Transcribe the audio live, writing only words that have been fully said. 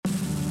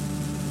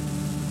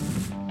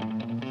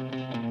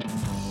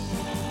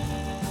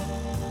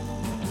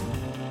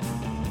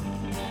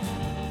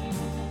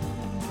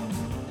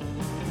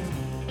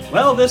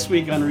Well, this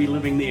week on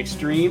Reliving the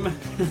Extreme,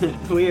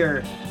 we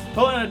are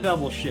pulling a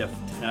double shift.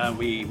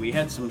 We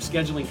had some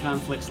scheduling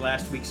conflicts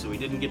last week, so we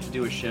didn't get to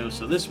do a show.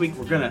 So this week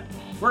we're gonna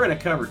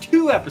cover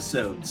two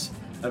episodes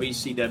of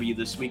ECW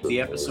this week.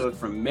 The episode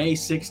from May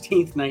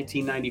 16th,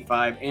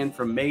 1995, and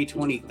from May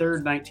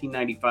 23rd,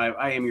 1995.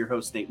 I am your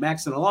host, Nate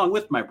Maxon, along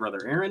with my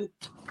brother Aaron.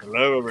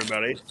 Hello,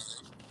 everybody.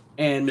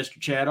 And Mr.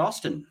 Chad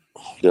Austin.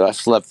 Dude, I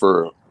slept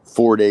for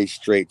 4 days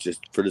straight just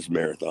for this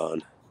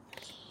marathon.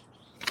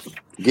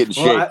 Getting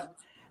shape.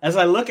 As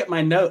I look at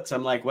my notes,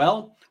 I'm like,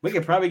 well, we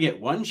could probably get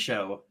one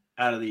show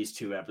out of these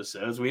two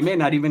episodes. We may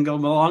not even go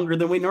longer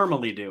than we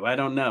normally do. I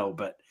don't know,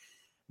 but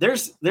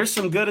there's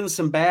some good and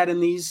some bad in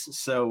these,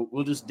 so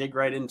we'll just dig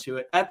right into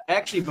it.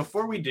 Actually,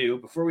 before we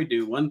do,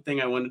 one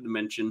thing I wanted to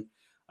mention.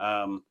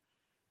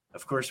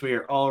 Of course, we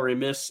are all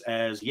remiss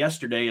as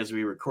yesterday, as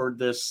we record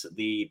this,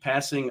 the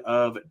passing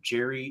of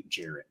Jerry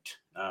Jarrett.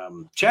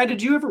 Chad,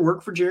 did you ever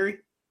work for Jerry?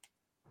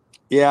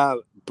 Yeah,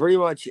 pretty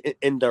much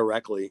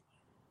indirectly.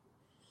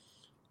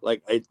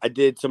 Like I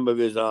did some of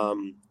his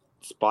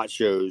spot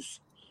shows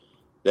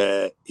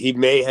that he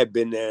may have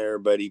been there,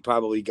 but he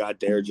probably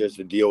got there just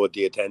to deal with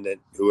the attendant,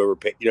 whoever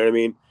paid. You know what I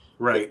mean?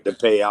 Right. The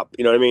pay up.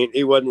 You know what I mean?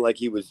 He wasn't like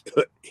he was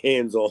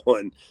hands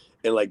on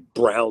in like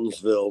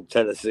Brownsville,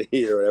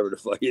 Tennessee, or whatever the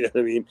fuck. You know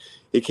what I mean?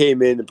 He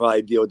came in to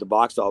probably deal with the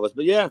box office.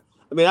 But yeah,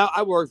 I mean,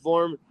 I worked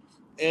for him,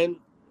 and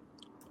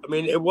I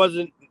mean, it was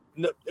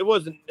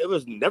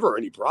never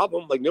any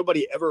problem. Like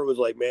nobody ever was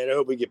like, man, I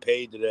hope we get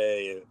paid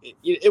today.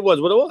 It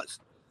was what it was.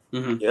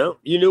 Mm-hmm. You know,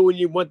 you knew when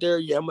you went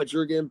there, how much you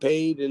were getting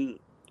paid, and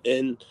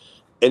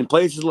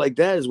places like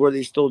that is where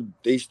they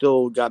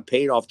still got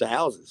paid off the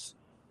houses,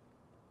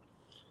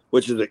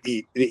 which is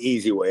the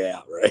easy way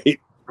out,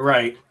 right?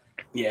 Right.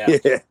 Yeah.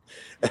 Yeah.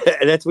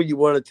 And that's what you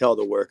want to tell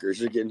the workers.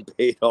 You're getting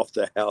paid off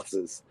the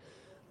houses.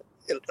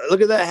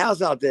 Look at that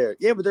house out there.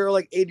 Yeah, but they're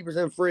like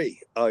 80%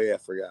 free. Oh yeah, I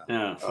forgot.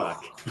 Oh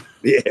fuck. Oh,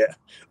 yeah.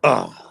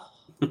 Oh.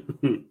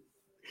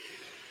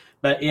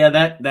 But yeah,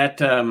 that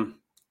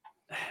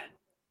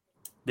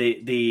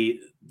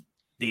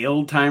the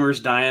old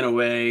timers dying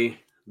away,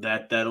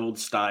 that old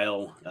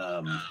style,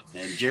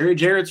 and Jerry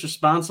Jarrett's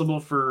responsible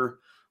for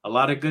a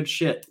lot of good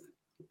shit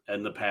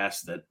in the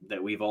past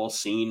that we've all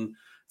seen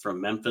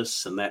from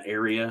Memphis and that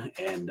area.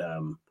 And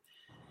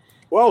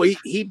well,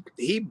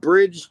 he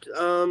bridged.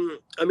 I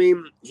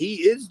mean, he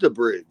is the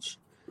bridge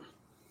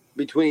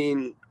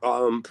between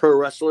pro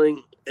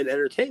wrestling and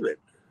entertainment,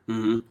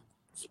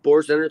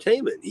 sports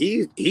entertainment.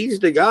 He's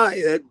the guy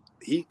that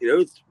he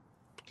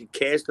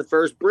cast the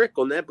first brick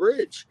on that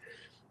bridge.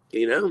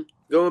 You know,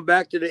 going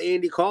back to the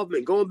Andy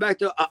Kaufman, going back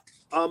to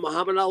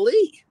Muhammad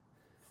Ali.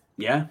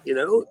 Yeah, you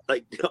know,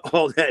 like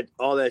all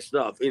that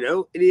stuff. You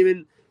know, and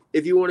even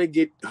if you want to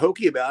get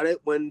hokey about it,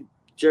 when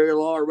Jerry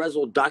Lawler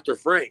wrestled Dr.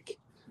 Frank,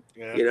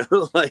 you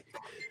know, like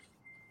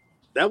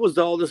that was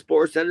all the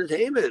sports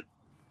entertainment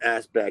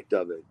aspect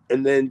of it.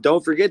 And then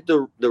don't forget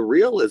the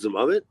realism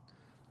of it.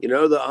 You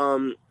know,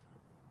 the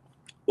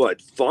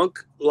Funk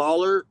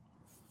Lawler,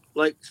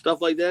 like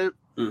stuff like that.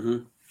 Mm-hmm.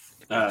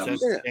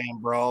 Damn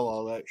brawl,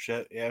 all that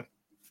shit.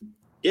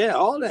 Yeah,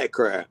 all that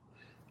crap.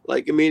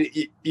 Like, I mean,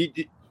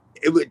 it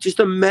would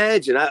just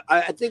imagine.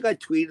 I think I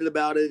tweeted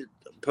about it,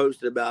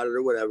 posted about it,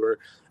 or whatever.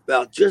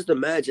 About just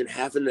imagine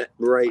having that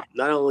right.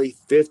 Not only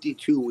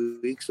 52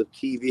 weeks of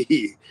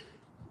TV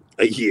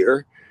a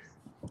year,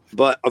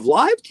 but of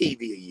live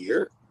TV a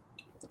year,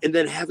 and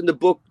then having to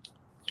book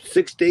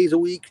 6 days a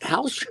week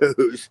house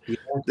shows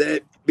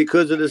that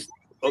because of this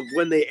of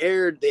when they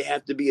aired, they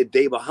have to be a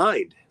day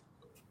behind.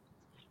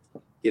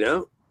 You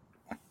know,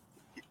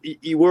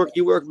 you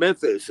work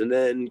Memphis, and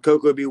then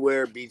Coco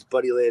Beware beats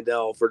Buddy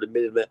Landel for the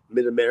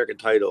Mid American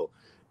title,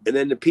 and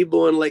then the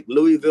people in like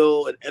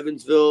Louisville and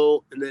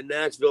Evansville and then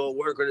Nashville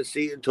weren't going to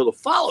see it until the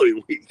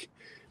following week.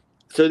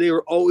 So they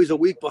were always a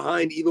week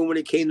behind, even when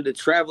it came to the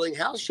traveling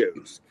house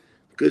shows.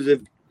 Because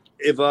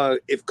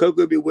if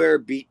Coco Beware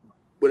beat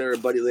whatever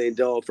Buddy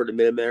Landel for the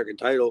Mid American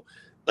title,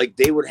 like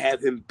they would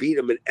have him beat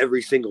him in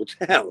every single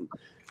town.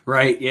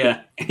 Right.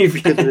 Yeah.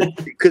 because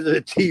of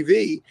the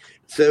TV.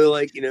 So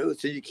like, you know,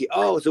 so you keep,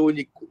 so when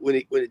the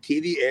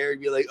TV aired,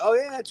 you're like, oh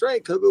yeah, that's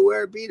right. Coco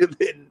Beware beat him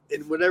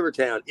in whatever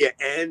town. Yeah.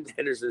 And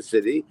Henderson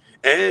City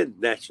and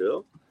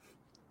Nashville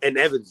and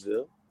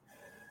Evansville.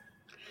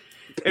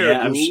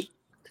 Yeah.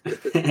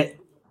 It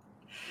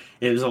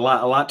was a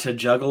lot to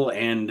juggle,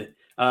 and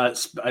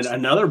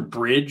another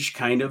bridge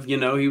kind of, you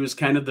know, he was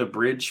kind of the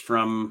bridge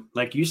from,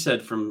 like you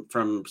said, from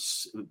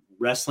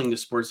wrestling to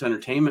sports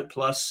entertainment,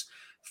 plus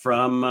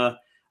from,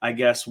 I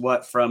guess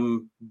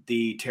from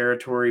the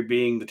territory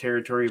being the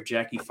territory of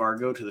Jackie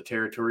Fargo to the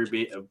territory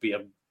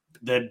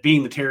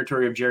being the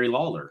territory of Jerry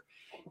Lawler,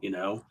 you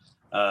know?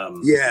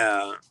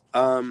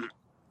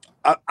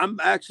 I'm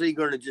actually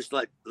going to just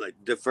like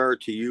defer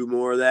to you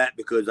more of that,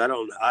 because I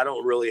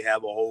don't really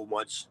have a whole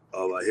much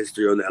of a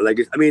history on that. Like,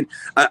 I mean,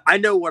 I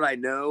know what I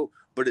know,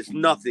 but it's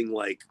nothing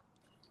like,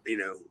 you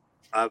know,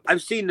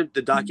 I've seen the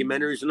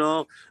documentaries and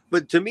all,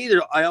 but to me,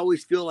 I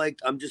always feel like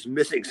I'm just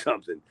missing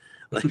something.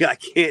 Like I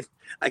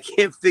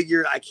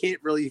can't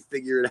really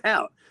figure it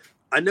out.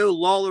 I know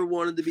Lawler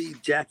wanted to be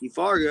Jackie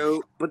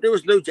Fargo, but there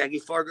was no Jackie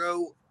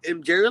Fargo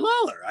in Jerry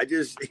Lawler.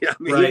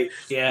 Right?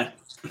 Yeah.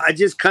 I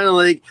just kind of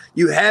like,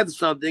 you have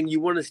something, you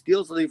want to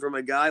steal something from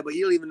a guy, but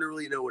you don't even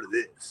really know what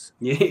it is.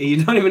 Yeah,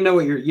 you don't even know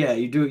what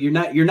you do. You're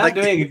not like,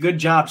 doing a good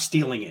job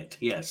stealing it.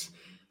 Yes.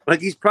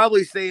 Like he's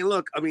probably saying,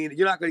 look, I mean,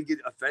 you're not going to get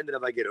offended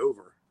if I get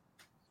over.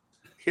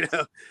 You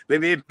know,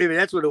 maybe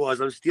that's what it was.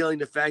 I'm stealing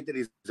the fact that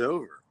he's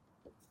over.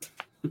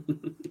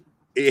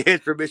 He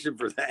had permission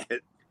for that.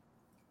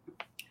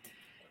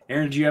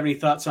 Aaron, do you have any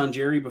thoughts on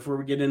Jerry before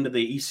we get into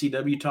the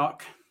ECW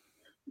talk?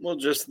 Well,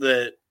 just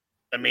that,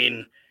 I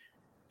mean,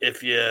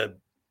 if you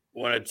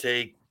want to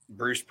take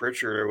Bruce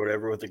Pritchard or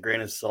whatever with a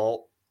grain of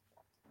salt,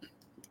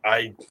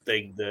 I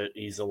think that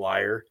he's a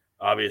liar,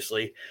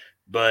 obviously.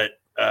 But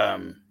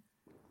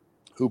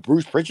who,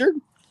 Bruce Pritchard?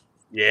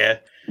 Yeah.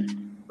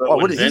 But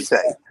what did he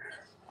say?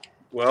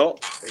 Well,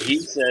 he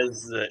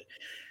says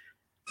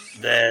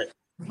that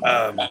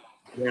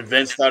when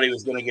Vince thought he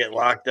was going to get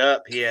locked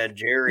up, he had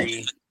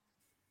Jerry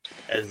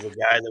as the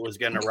guy that was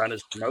going to run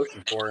his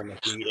promotion for him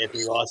if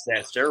he lost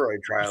that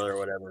steroid trial or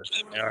whatever.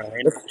 You know what I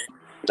mean?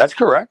 That's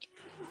correct.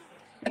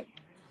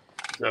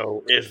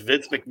 So if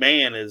Vince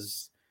McMahon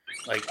is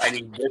like, I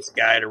need this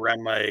guy to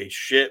run my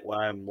shit while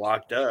I'm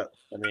locked up,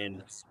 I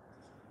mean,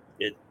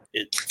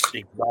 it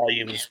speaks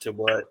volumes to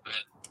what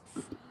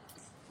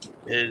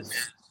his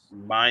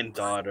mind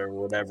thought or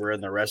whatever in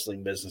the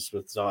wrestling business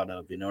was thought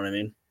of. You know what I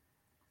mean?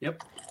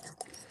 Yep.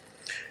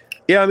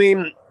 Yeah, I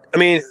mean,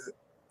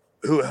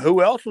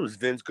 who else was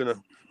Vince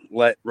gonna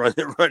let run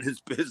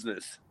his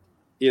business?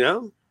 You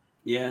know?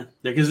 Yeah,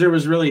 because there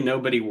was really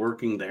nobody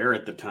working there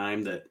at the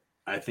time that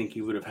I think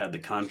he would have had the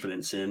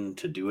confidence in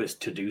to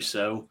do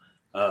so.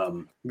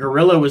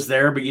 Gorilla was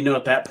there, but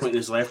at that point in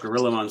his life,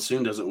 Gorilla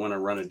Monsoon doesn't want to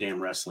run a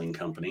damn wrestling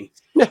company.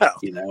 No,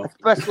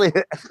 especially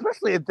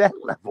at that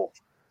level.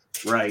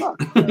 Right.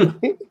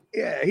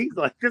 Yeah, he's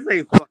like, this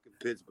ain't fucking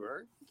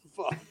Pittsburgh.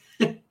 Fuck.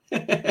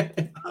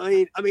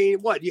 I mean,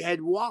 what? You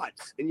had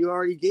Watts, and you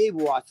already gave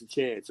Watts a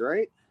chance,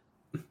 right?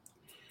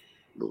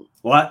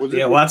 What?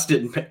 Yeah, Watts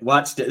didn't.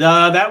 Watts did.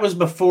 That was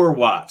before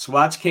Watts.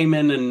 Watts came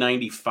in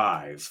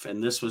 '95,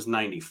 and this was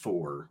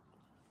 '94.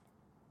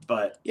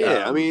 But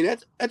yeah, I mean,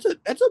 that's a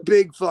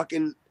big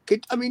fucking.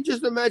 I mean,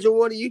 just imagine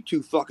one of you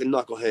two fucking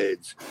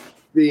knuckleheads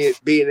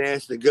being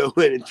asked to go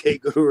in and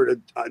take over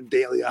the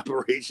daily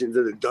operations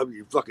of the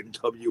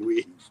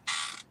WWE.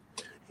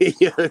 You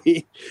know what I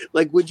mean?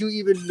 Like, would you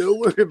even know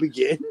where to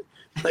begin?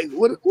 Like,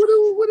 what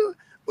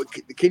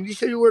can you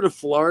say where the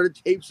Florida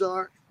tapes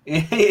are?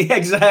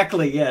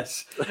 Exactly.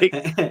 Yes. Like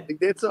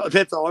that's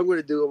all I'm going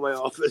to do in my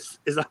office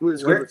is I'm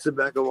just going to sit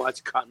back and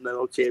watch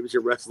Continental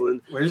Championship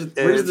Wrestling. Where's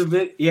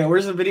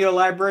the video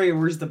library and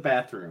where's the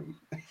bathroom?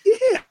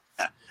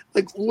 Yeah.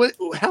 Like what?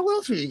 How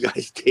else would you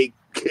guys take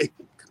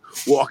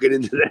walking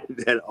into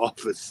that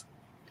office?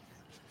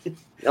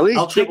 At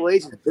least Triple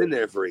H has been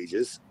there for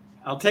ages.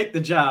 I'll take the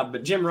job,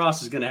 but Jim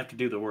Ross is going to have to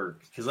do the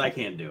work because I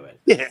can't do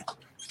it. Yeah.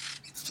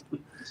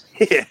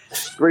 Yeah,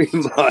 pretty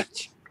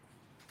much.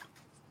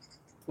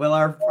 Well,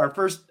 our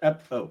first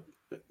were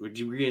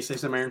you going to say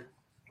something, Aaron?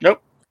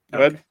 Nope. Go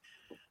ahead.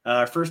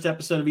 Our first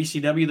episode of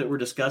ECW that we're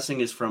discussing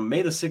is from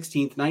May the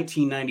 16th,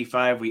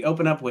 1995. We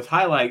open up with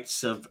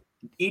highlights of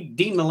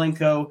Dean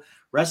Malenko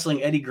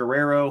wrestling Eddie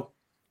Guerrero.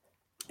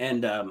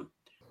 And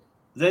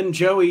then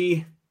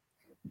Joey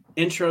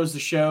intros the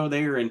show.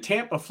 They are in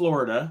Tampa,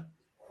 Florida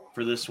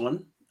for this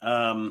one.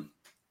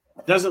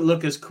 Doesn't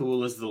look as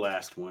cool as the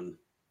last one.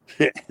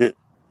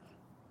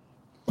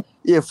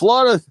 Yeah,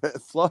 Florida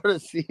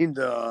seemed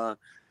to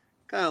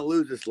kind of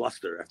lose its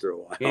luster after a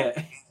while.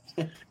 Yeah.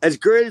 As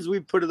great as we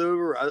put it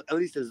over, at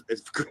least as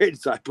great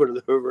as I put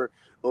it over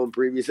on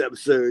previous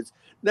episodes,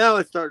 now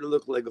it's starting to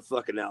look like a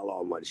fucking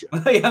Outlaw One show.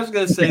 I was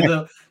going to say,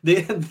 though,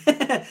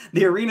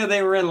 the arena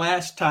they were in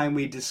last time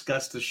we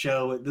discussed the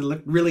show, it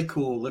looked really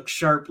cool, looked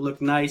sharp,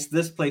 looked nice.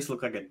 This place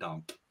looked like a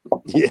dump.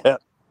 Yeah.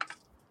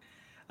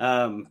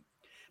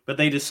 But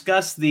they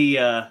discussed they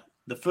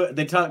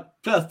talked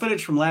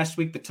footage from last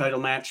week, the title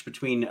match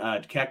between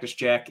Cactus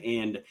Jack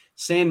and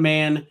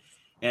Sandman,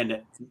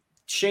 and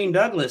Shane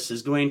Douglas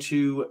is going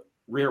to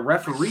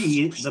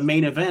referee the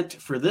main event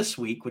for this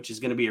week, which is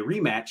going to be a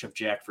rematch of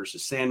Jack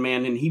versus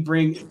Sandman.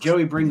 And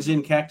Joey brings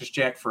in Cactus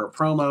Jack for a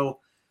promo.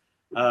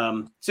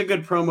 It's a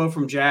good promo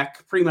from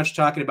Jack, pretty much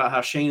talking about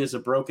how Shane is a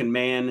broken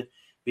man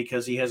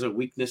because he has a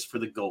weakness for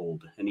the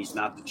gold and he's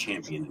not the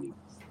champion anymore.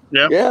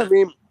 Yeah, I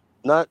mean,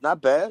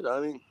 not bad. I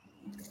mean,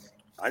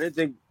 I didn't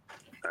think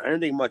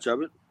much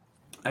of it.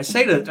 I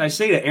say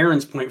to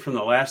Aaron's point from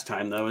the last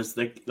time, though, is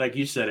like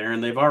you said,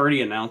 Aaron, they've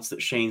already announced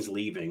that Shane's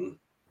leaving.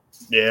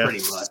 Yeah,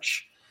 pretty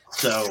much.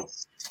 So,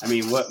 I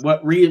mean,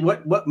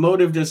 what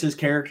motive does his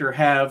character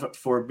have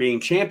for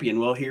being champion?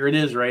 Well, here it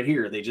is, right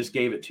here. They just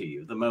gave it to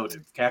you. The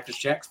motive. Cactus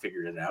Jack's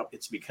figured it out.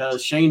 It's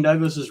because Shane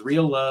Douglas's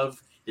real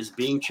love is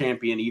being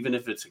champion, even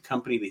if it's a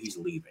company that he's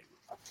leaving.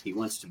 He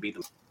wants to be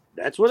the.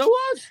 That's what it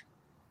was.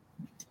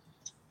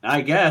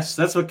 I guess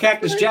that's what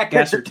Cactus Jack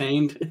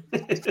ascertained.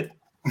 I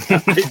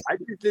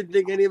just didn't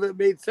think any of it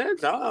made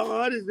sense.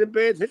 I just didn't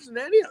pay attention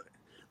to any of it.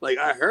 Like,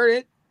 I heard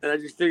it, and I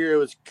just figured it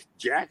was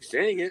Jack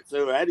saying it,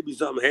 so it had to be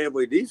something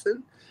halfway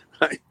decent.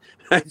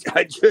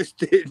 I just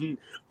didn't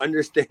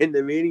understand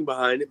the meaning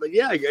behind it. But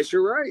yeah, I guess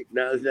you're right.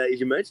 Now that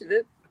you mentioned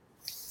it,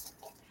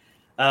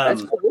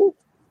 that's cool.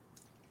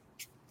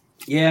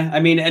 Yeah, I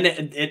mean, and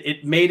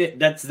it made it.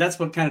 That's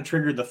what kind of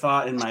triggered the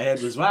thought in my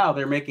head was, wow,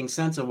 they're making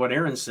sense of what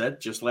Aaron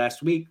said just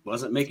last week.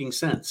 Wasn't making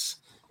sense.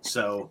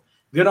 So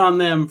good on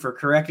them for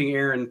correcting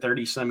Aaron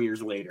 30 some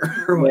years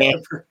later or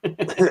whatever.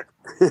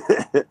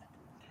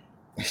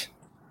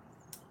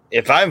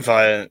 If I'm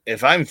fighting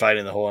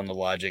the hole in the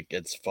logic,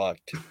 it's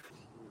fucked.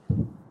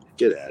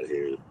 Get out of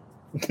here.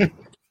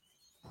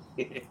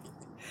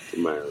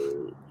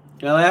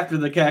 Well, after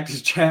the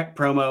Cactus Jack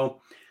promo,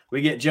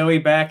 we get Joey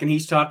back, and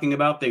he's talking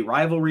about the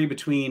rivalry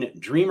between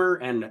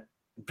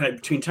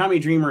Tommy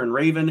Dreamer and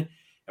Raven,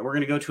 and we're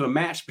going to go to a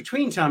match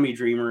between Tommy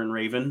Dreamer and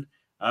Raven.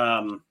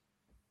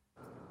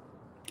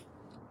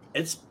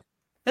 It's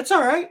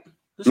all right.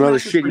 Another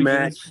shitty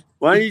match. Good.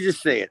 Why don't you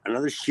just say it?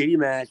 Another shitty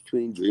match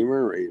between Dreamer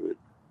and Raven.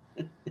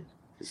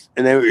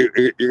 And then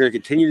you're going to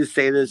continue to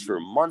say this for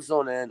months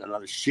on end.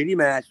 Another shitty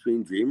match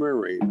between Dreamer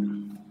and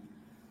Raven.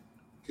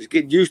 Just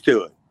get used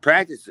to it.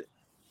 Practice it.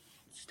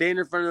 Stand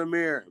in front of the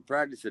mirror and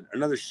practice it.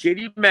 Another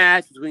shitty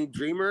match between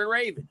Dreamer and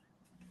Raven.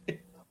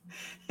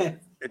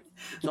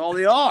 It's all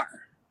they are.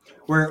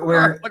 What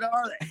are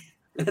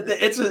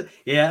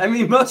they? I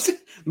mean,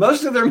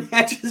 most of their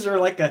matches are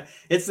like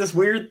it's this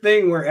weird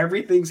thing where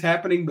everything's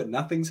happening but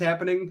nothing's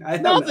happening.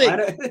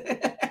 Nothing.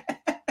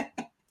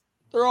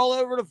 They're all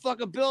over the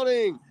fucking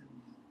building.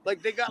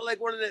 Like they got like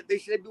they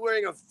should be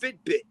wearing a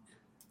Fitbit.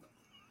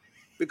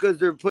 Because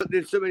they're putting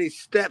in so many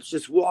steps,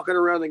 just walking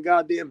around the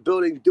goddamn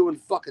building doing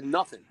fucking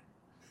nothing.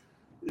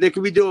 They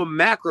could be doing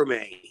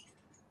macrame.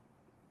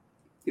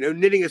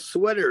 Knitting a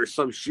sweater or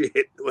some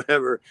shit,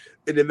 whatever,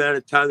 in the amount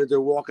of time that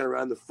they're walking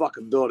around the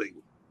fucking building.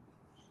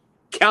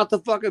 Count the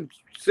fucking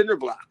cinder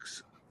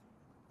blocks.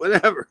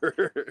 Whatever.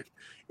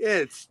 Yeah,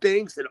 it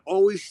stinks. It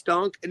always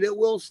stunk, and it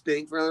will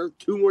stink for another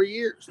 2 more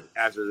years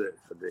after this.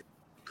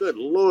 Good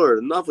Lord,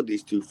 enough with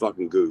these two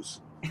fucking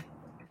goose.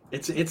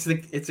 It's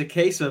a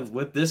case of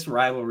with this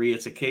rivalry.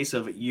 It's a case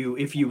of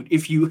if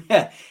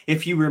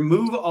you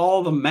remove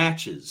all the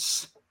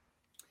matches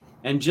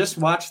and just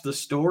watch the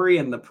story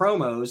and the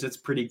promos, it's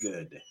pretty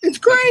good. It's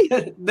great.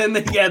 then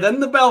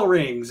the bell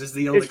rings, as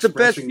the old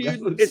expression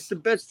goes. It's the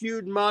best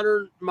feud in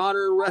modern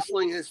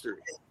wrestling history.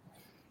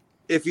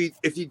 If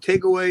you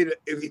take away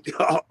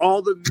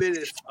all the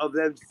minutes of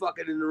them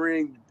fucking in the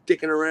ring,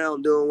 dicking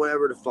around, doing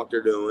whatever the fuck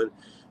they're doing,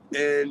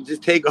 and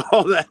just take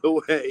all that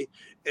away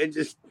and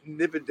just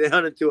nip it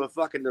down into a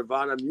fucking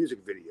Nirvana music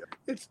video.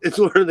 It's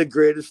one of the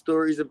greatest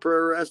stories in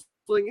pro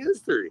wrestling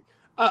history.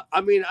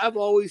 I mean, I've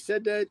always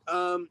said that,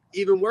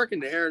 even working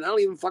there, and I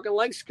don't even fucking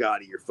like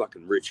Scotty or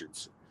fucking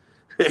Richards.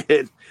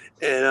 and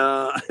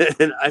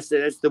I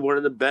said that's one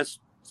of the best.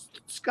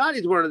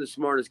 Scotty's one of the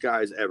smartest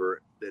guys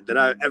ever that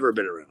I've ever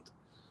been around.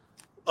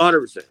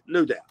 100%,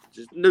 no doubt,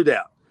 just no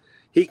doubt.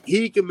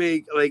 He can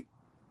make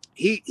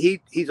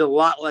he's a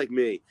lot like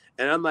me.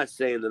 And I'm not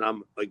saying that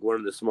I'm like one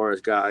of the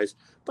smartest guys,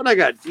 but I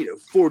got,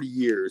 40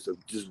 years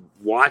of just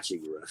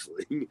watching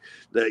wrestling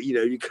that,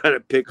 you kind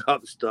of pick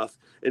up stuff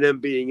and then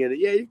being in it.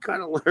 Yeah, you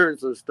kind of learn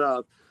some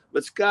stuff.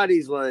 But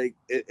Scotty's like,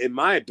 in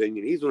my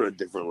opinion, he's on a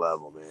different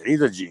level, man.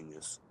 He's a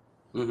genius.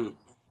 Mm-hmm.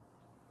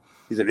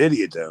 He's an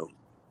idiot, though.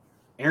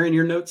 Aaron,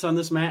 your notes on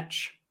this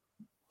match?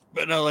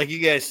 But no, like you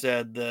guys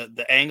said,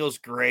 the angle's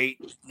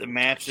great. The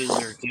matches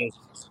are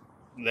just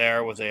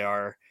there what they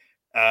are.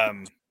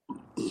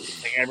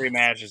 Like every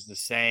match is the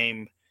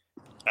same.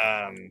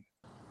 I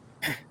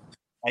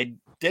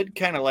did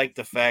kind of like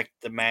the fact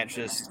the match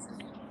just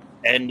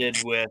ended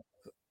with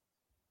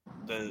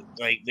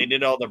they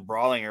did all the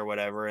brawling or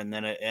whatever, and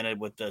then it ended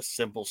with the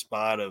simple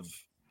spot of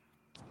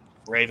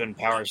Raven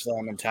power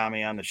slamming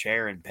Tommy on the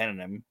chair and pinning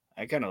him.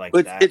 I kind of like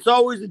that. It's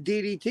always a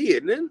DDT,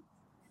 isn't it?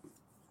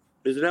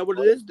 Isn't that what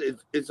it is?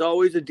 It's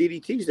always a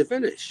DDT to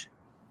finish.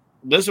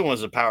 This one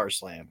was a power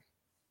slam.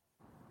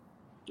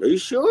 Are you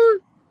sure?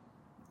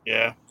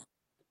 Yeah.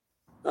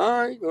 All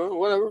right. Well,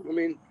 whatever. I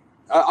mean,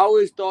 I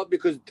always thought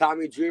because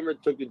Tommy Dreamer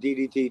took the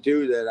DDT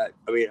too that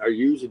I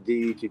used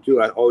the DDT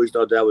too. I always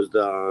thought that was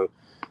the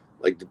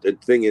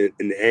thing in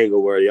the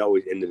angle where they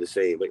always ended the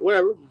same. Like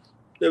whatever,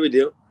 no big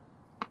deal.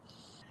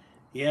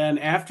 Yeah, and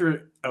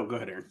after go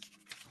ahead, Aaron.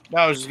 No,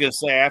 I was just gonna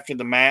say after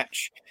the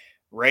match,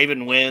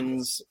 Raven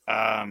wins.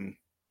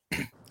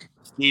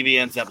 Stevie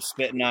ends up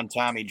spitting on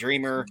Tommy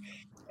Dreamer,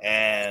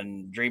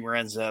 and Dreamer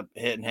ends up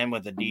hitting him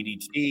with a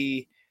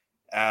DDT.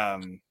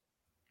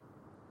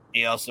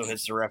 He also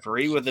hits the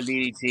referee with a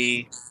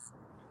DDT,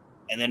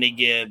 and then he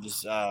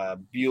gives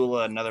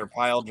Beulah another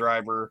pile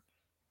driver.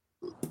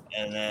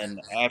 And then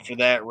after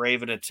that,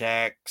 Raven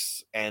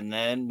attacks, and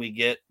then we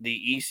get the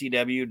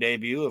ECW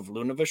debut of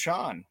Luna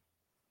Vachon.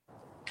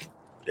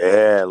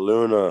 Yeah,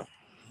 Luna,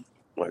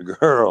 my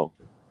girl.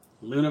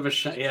 Luna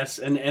Vachon, yes,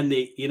 and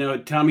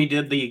the Tommy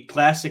did the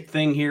classic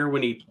thing here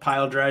when he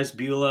pile drives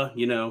Beulah.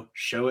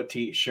 Show her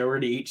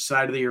to each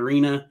side of the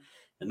arena,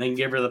 and then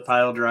give her the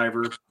pile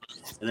driver,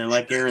 and then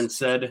like Aaron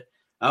said,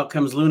 out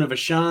comes Luna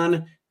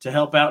Vachon to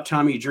help out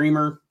Tommy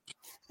Dreamer,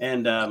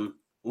 and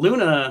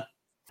Luna.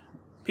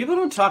 People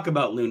don't talk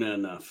about Luna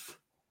enough.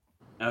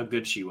 How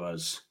good she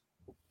was,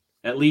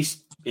 at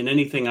least in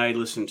anything I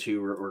listen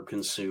to or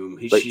consume.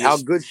 How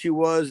good she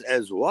was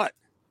as what?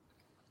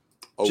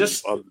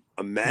 Just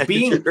a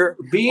manager,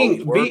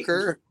 a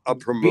worker, a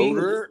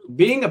promoter,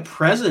 being a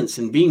presence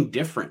and being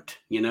different.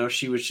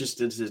 She was just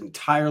this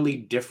entirely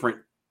different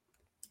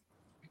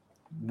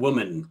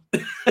woman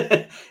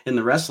in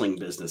the wrestling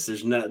business.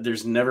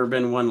 There's never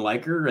been one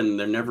like her, and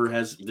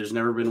there's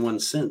never been one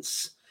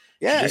since.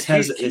 Yeah,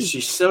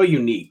 she's so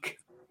unique.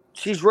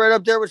 She's right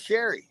up there with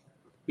Sherry.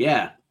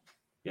 Yeah.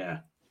 I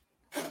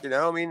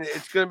mean,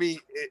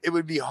 it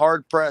would be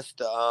hard pressed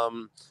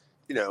to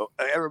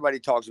everybody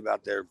talks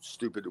about their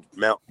stupid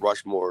Mount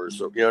Rushmore,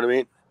 so you know what I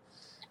mean?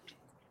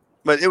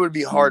 But it would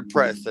be hard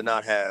pressed to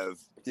not have,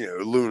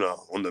 Luna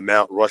on the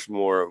Mount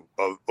Rushmore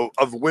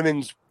of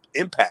women's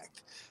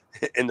impact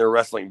in the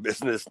wrestling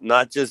business,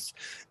 not just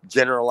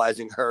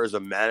generalizing her as a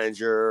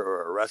manager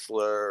or a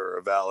wrestler or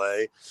a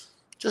valet.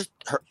 Just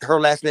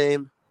her last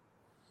name.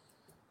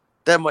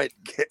 That might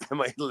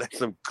let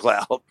some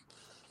clout.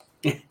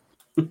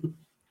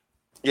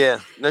 Yeah,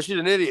 no, she's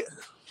an idiot.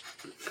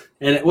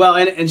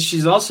 And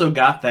she's also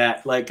got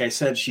that, like I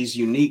said, she's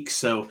unique.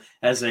 So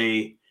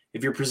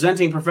if you're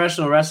presenting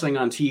professional wrestling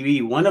on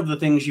TV, one of the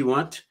things you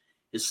want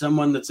is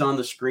someone that's on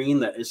the screen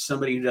that is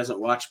somebody who doesn't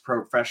watch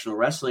professional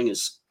wrestling,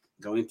 is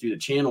going through the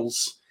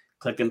channels,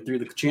 clicking through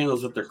the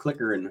channels with their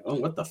clicker, and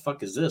what the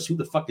fuck is this? Who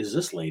the fuck is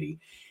this lady?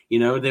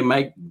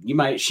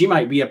 She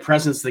might be a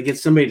presence that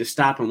gets somebody to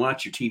stop and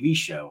watch your TV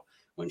show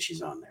when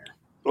she's on there.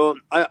 Well,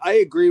 I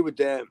agree with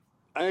that.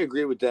 I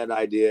agree with that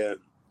idea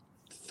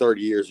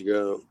 30 years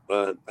ago.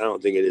 I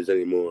don't think it is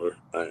anymore.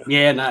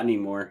 Yeah, not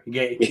anymore.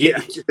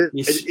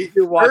 If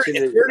you're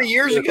watching 30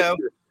 years ago.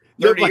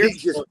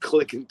 Nobody's just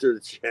clicking through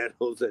the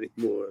channels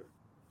anymore.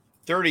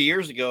 30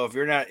 years ago,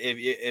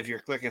 if you're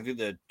clicking through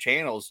the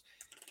channels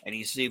and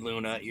you see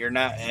Luna, you're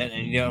not,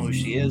 and you know who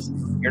she is,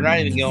 you're not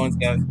even going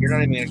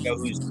to go,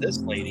 who's this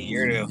lady?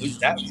 You're going to go, who's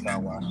that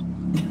fella?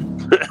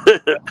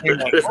 You're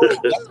like, that's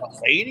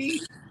a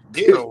lady?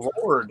 Dear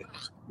Lord.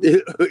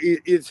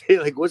 You'd say,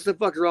 like, what's the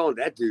fuck wrong with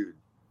that dude?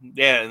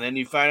 Yeah, and then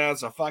you find out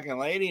it's a fucking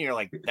lady, and you're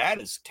like, that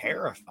is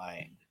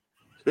terrifying.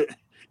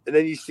 And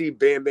then you see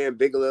Bam Bam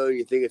Bigelow, and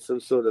you think it's some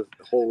sort of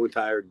whole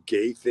entire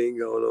gay thing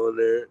going on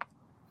there.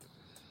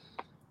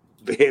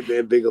 Bam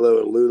Bam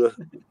Bigelow and Luna.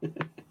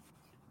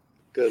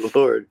 Good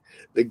Lord.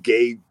 The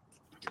gay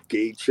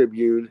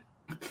Tribune.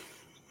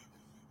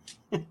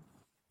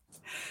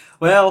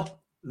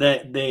 Well,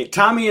 the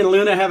Tommy and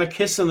Luna have a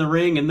kiss in the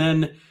ring, and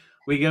then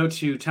we go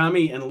to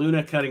Tommy and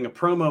Luna cutting a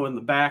promo in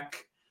the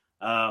back.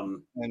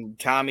 And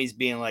Tommy's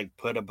being like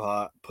put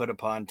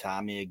upon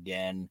Tommy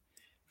again,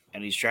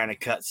 and he's trying to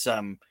cut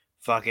some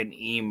fucking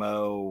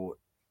emo.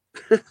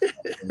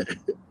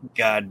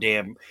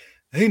 Goddamn,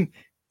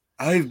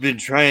 I've been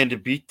trying to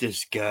beat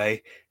this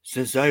guy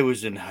since I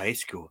was in high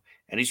school,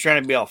 and he's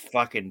trying to be all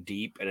fucking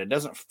deep, and it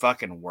doesn't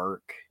fucking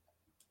work.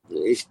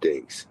 He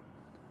stinks.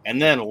 And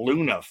then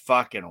Luna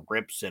fucking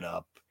rips it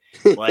up,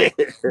 like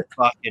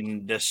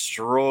fucking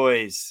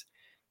destroys.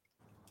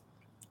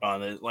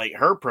 On it, like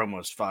her promo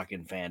was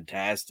fucking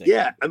fantastic.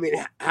 Yeah, I mean,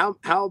 how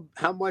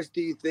much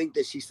do you think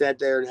that she sat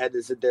there and had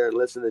to sit there and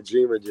listen to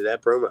Dreamer do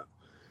that promo?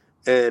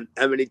 And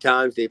how many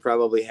times they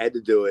probably had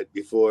to do it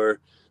before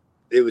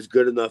it was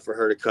good enough for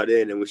her to cut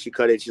in? And when she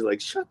cut in, she's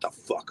like, "Shut the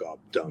fuck up,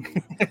 dummy."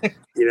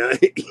 you know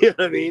what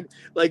I mean?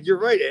 Like, you're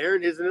right,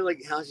 Aaron, isn't it?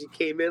 Like how she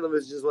came in and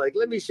was just like,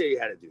 "Let me show you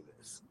how to do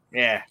this."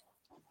 Yeah,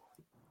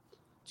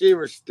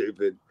 Dreamer's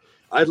stupid.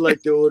 I'd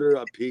like to order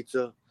a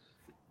pizza,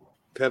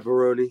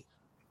 pepperoni,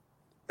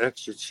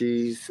 extra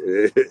cheese,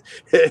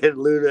 and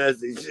Luna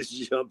as they just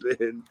jump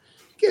in.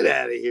 Get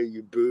out of here,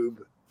 you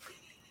boob.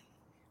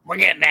 We're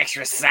getting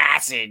extra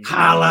sausage.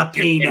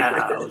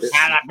 Jalapenos.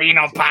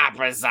 Jalapeno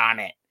poppers on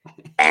it.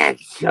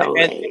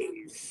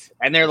 Anchovies.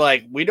 And they're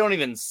like, we don't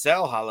even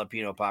sell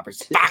jalapeno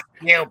poppers. Fuck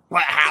you,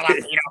 put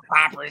jalapeno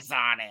poppers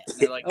on it.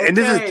 They're like, and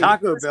this is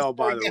Taco Bell,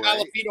 by the way.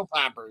 Jalapeno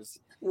poppers.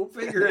 We'll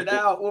figure it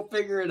out. We'll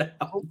figure it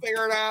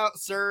out,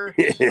 sir.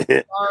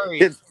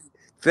 Sorry.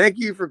 Thank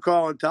you for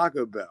calling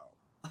Taco Bell.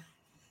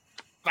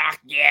 Fuck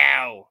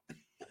you.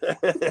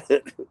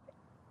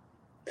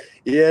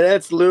 Yeah,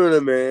 that's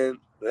Luna, man.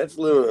 That's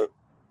Luna.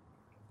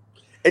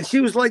 And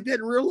she was like that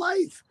in real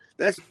life.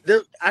 I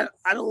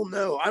don't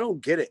know. I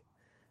don't get it.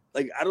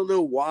 Like, I don't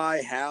know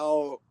why,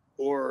 how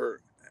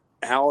it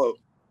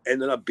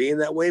ended up being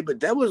that way, but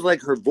that was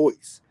like her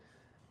voice.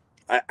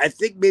 I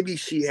think maybe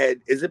she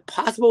had. Is it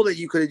possible that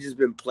you could have just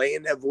been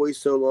playing that voice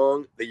so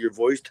long that your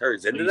voice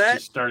turns into that?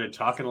 She started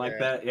talking like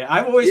that. Yeah,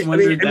 I've always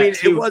wondered that. I mean,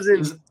 too.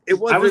 It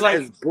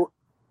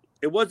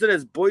wasn't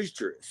as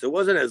boisterous. It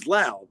wasn't as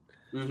loud.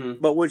 Mm-hmm.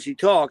 But when she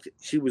talked,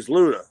 she was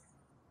Luna.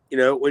 You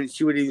know, when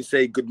she would even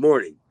say good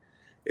morning.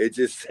 It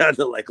just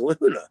sounded like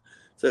Luna.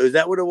 So is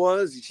that what it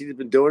was? She's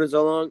been doing it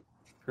so long?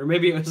 Or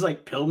maybe it was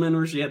like Pillman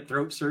where she had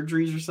throat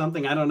surgeries or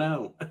something. I don't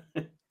know.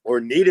 Or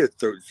needed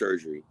throat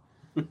surgery.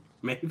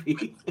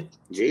 Maybe.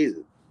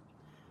 Jesus.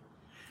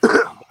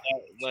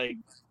 Like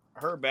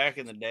her back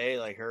in the day,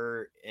 like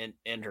her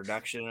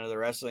introduction of the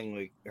wrestling,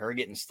 like her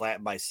getting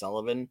slapped by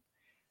Sullivan.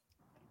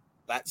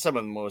 That's some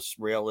of the most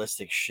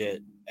realistic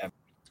shit ever.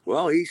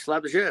 Well, he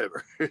slapped the shit out of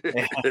her.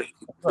 Yeah, that's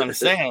what I'm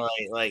saying.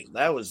 Like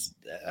that was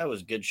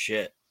good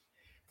shit.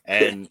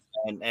 And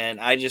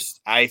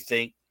I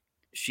think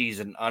she's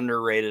an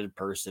underrated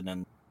person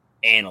in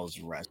annals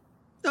of wrestling.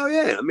 Oh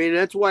yeah, I mean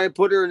that's why I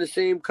put her in the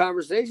same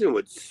conversation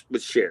with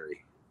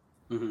Sherry.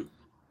 Mm-hmm.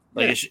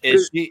 Like Yeah.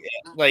 is she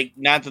like,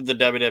 not that the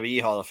WWE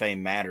Hall of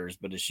Fame matters,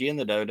 but is she in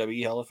the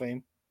WWE Hall of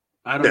Fame?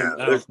 I No,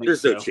 don't think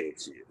there's so. no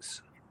chance she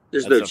is.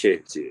 There's no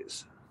chance she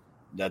is.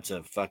 That's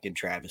a fucking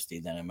travesty,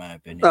 then, in my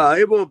opinion.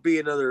 It won't be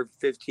another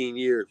 15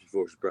 years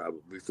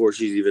before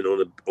she's even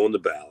on the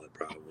ballot.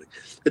 Probably.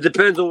 It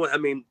depends on what. I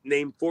mean,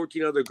 name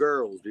 14 other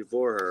girls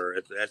before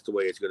her. That's the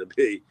way it's going to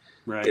be.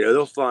 Right. You know,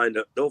 they'll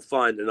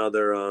find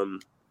another.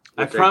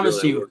 I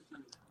promise you.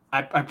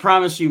 I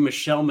promise you,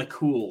 Michelle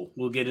McCool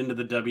will get into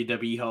the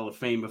WWE Hall of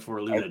Fame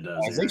before Luna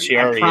does. I think she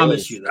already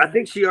promise is. you that. I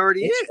think she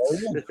already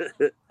is.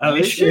 Oh,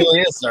 is She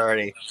really is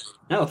already.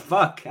 Oh,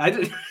 fuck. I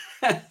didn't.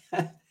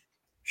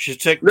 She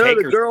took No, the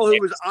Taker's girl who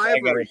was tag out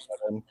of Ivory.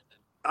 heaven.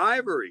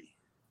 Ivory.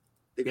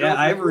 The girl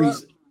Yeah, who grew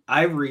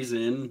Ivory's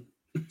in.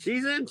 up.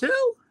 She's in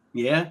too.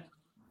 Yeah.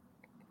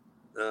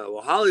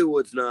 Well,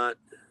 Hollywood's not.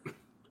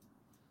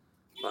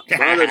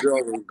 My other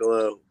girl will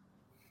glow.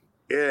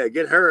 Yeah,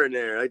 get her in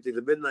there. I think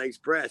the Midnight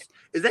Express.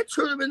 Is that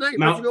true? The Midnight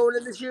Express are going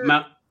in this year?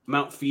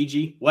 Mount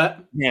Fiji.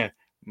 What? Yeah,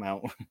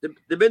 Mount.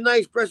 The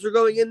Midnight Express are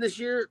going in this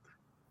year?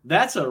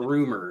 That's a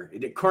rumor.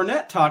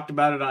 Cornette talked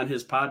about it on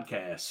his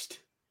podcast,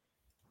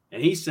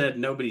 and he said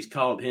nobody's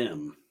called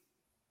him.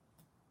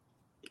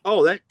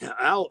 Oh, that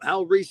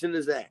how recent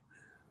is that?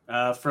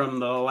 From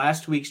the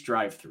last week's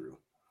drive-through.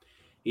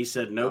 He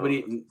said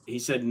nobody. He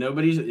said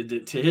nobody's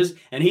to his,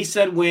 and he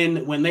said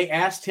when they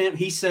asked him,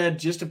 he said,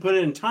 just to put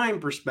it in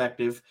time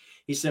perspective,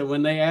 he said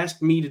when they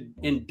asked me to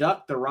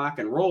induct the Rock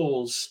and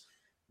Rolls,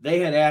 they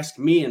had asked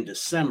me in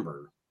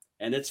December,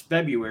 and it's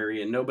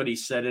February, and nobody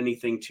said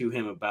anything to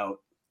him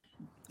about.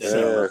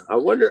 I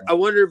wonder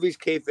if he's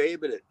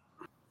kayfabing it.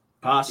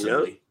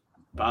 Possibly.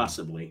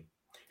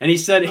 And he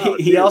said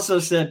he also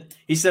said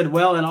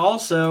well, and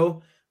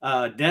also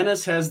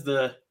Dennis has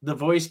the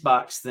voice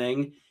box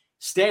thing.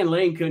 Stan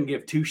Lane couldn't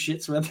give two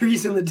shits whether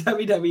he's in the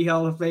WWE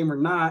Hall of Fame or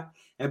not.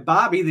 And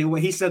Bobby, the one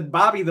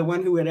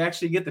who would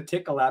actually get the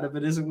tickle out of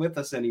it, isn't with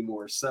us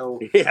anymore. So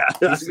yeah,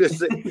 I was gonna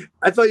say.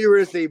 I thought you were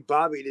gonna say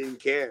Bobby didn't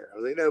care. I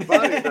was like, no,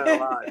 Bobby's not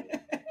alive.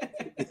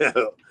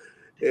 No.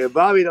 Yeah,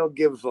 Bobby don't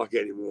give a fuck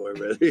anymore,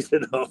 man. He's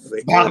in Hall of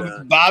Fame.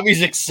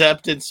 Bobby's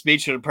acceptance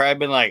speech would have probably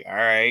been like, all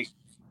right.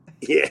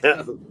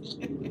 Yeah.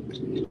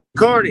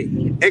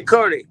 Corny. Hey,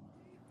 Corny.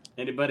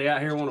 Anybody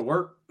out here want to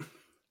work?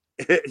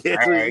 That's what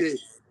he did.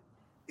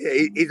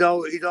 Yeah, he's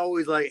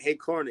always like, hey,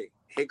 Corny.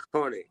 Hey,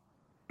 Corny.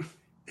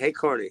 Hey,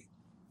 Corny.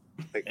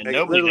 And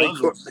nobody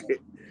knows.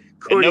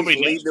 Corny's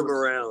leading him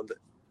around.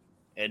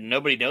 And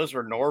nobody knows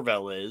where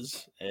Norvell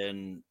is.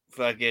 And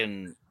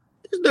fucking...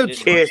 There's no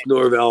chance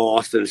Norvell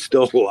Austin is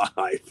still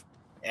alive.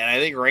 And I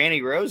think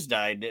Randy Rose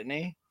died, didn't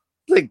he?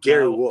 It's like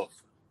Gary Wolf.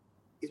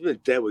 He's been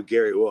dead with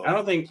Gary Wolf.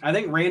 I think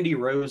Randy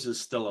Rose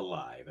is still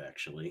alive,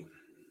 actually.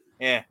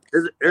 Yeah.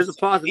 There's a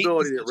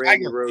possibility that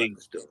Randy Rose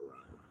is still alive.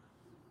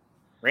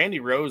 Randy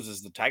Rose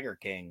is the Tiger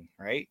King,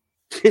 right?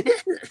 I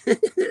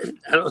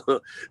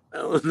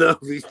don't know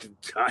if he's the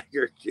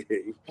Tiger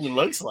King. He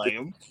looks like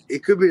him. He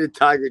could be the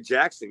Tiger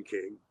Jackson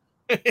King.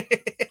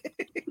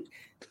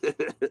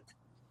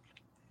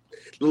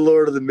 The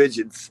Lord of the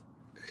Midgets.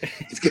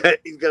 He's got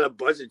a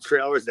bunch of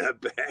trailers out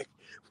back,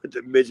 but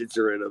the midgets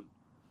are in them.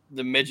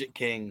 The Midget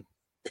King.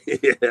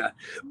 Yeah.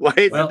 Why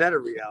isn't that a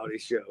reality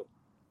show?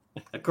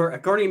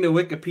 According to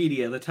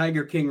Wikipedia, the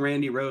Tiger King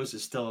Randy Rose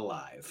is still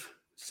alive.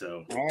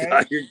 So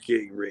Tiger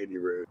King Randy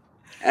Rose.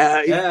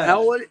 How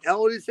old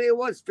did you say it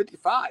was?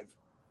 55.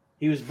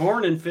 He was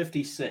born in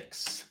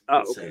 56.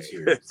 Oh, okay.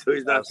 So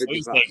he's not 55.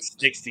 He's like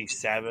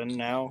 67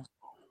 now.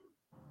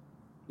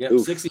 Yep,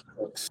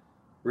 66.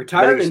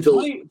 Retired in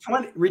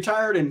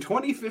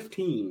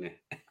 2015.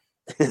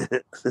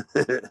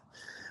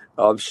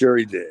 I'm sure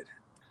he did.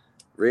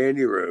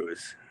 Randy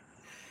Rose.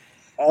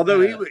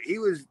 Although he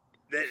was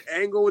that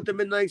angle with the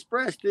Midnight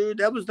Express, dude.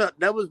 That was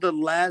the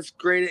last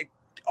great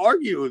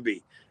argue with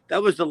me.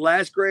 That was the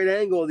last great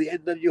angle of the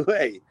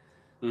NWA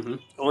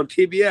on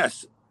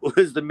TBS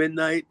was the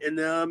Midnight and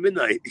the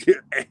Midnight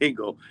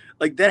angle.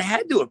 Like that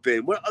had to have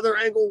been. What other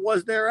angle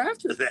was there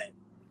after that?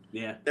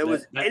 Yeah, that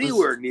was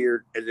anywhere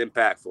near as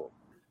impactful.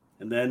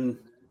 And then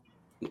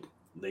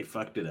they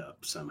fucked it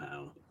up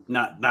somehow.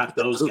 Not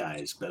those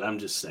guys, but I'm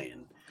just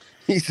saying.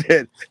 He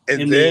said,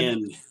 and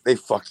then they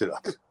fucked it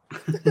up.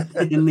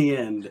 In the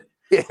end.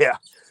 Yeah,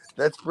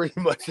 that's pretty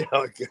much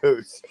how it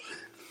goes.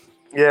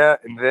 Yeah,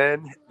 and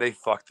then they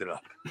fucked it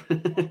up.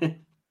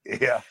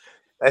 Yeah.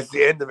 That's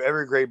the end of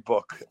every great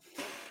book.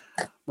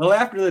 Well,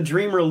 after the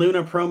Dreamer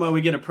Luna promo,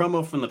 we get a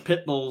promo from the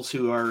Pitbulls,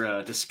 who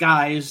are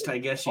disguised, I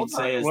guess you'd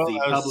say, as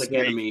the Public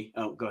Enemy.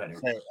 Oh, go ahead.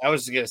 I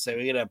was going to say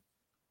we get a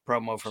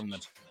promo from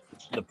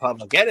the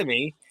Public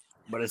Enemy,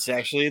 but it's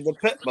actually the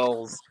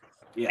Pitbulls.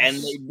 Yes.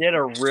 And they did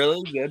a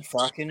really good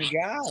fucking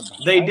job.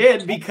 They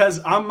did, because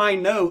on my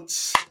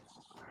notes,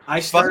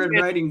 I started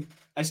writing.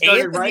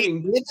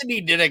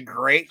 Anthony did a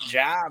great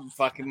job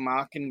fucking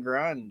mocking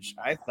grunge,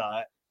 I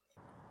thought.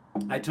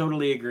 I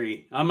totally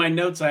agree. On my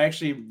notes, I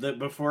actually,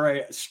 before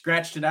I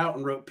scratched it out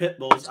and wrote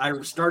Pitbulls,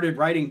 I started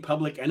writing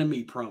Public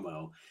Enemy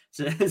promo.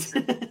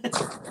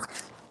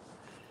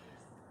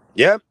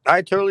 Yep,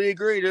 I totally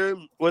agree, dude.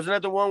 Wasn't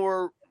that the one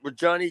where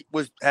Johnny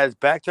has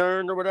back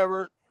turned or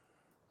whatever?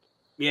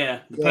 Yeah.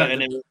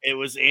 And it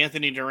was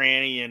Anthony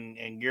Durante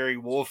and Gary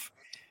Wolf,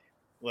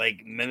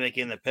 like,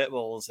 mimicking the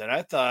Pitbulls. And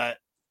I thought,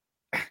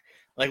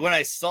 like, when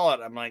I saw it,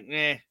 I'm like,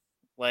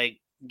 like,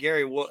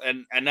 Gary Wolf,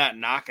 and not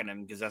knocking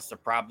him because that's the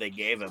prop they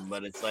gave him,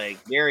 but it's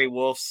like Gary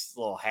Wolf's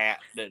little hat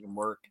didn't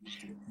work.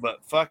 But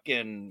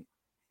fucking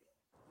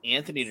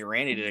Anthony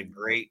Durante did a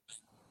great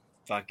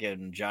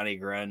fucking Johnny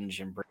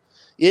Grunge.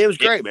 Yeah, it was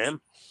great, man.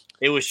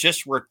 It was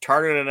just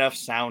retarded enough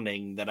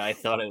sounding that I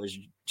thought it was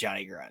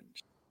Johnny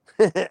Grunge.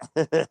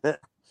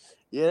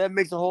 Yeah, that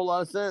makes a whole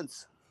lot of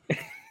sense.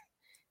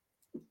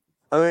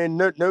 I mean,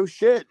 no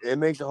shit. It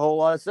makes a whole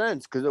lot of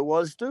sense because it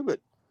was stupid.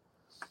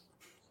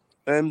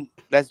 And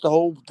that's the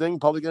whole thing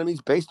Public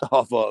Enemy's based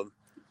off of.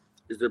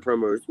 Is their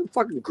promos. They're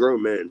fucking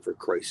grown men, for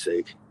Christ's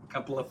sake. A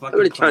couple of fucking. How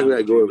many times did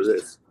I go over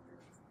this?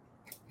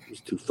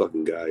 These two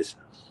fucking guys.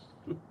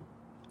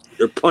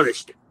 They're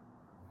punished.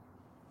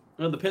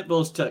 Well, the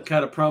Pitbulls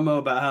cut a promo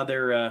about how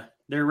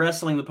they're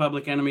wrestling the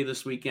Public Enemy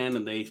this weekend,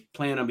 and they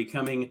plan on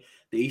becoming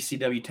the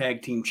ECW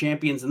Tag Team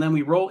Champions. And then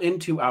we roll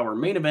into our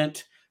main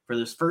event for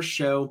this first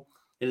show.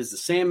 It is the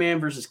Sandman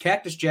versus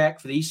Cactus Jack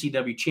for the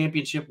ECW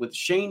Championship with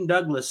Shane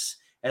Douglas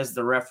as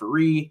the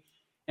referee.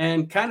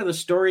 And kind of the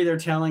story they're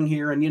telling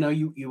here, and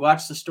you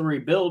watch the story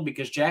build,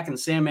 because Jack and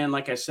Sandman,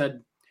 like I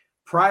said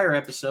prior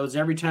episodes,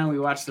 every time we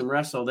watch them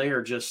wrestle, they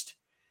are just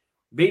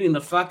beating the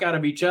fuck out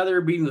of each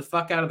other, beating the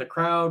fuck out of the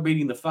crowd,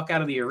 beating the fuck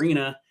out of the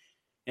arena.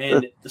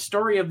 And the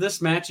story of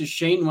this match is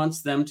Shane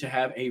wants them to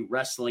have a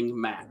wrestling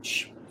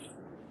match.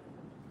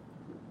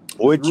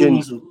 Which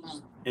rules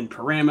and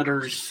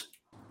parameters.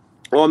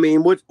 Well, I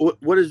mean, what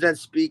does that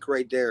speak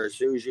right there as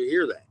soon as you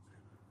hear that?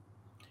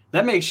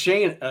 That makes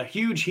Shane a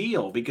huge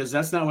heel, because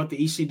that's not what the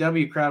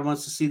ECW crowd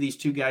wants to see these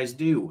two guys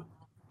do.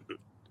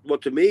 Well,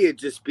 to me, it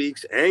just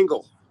speaks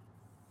angle.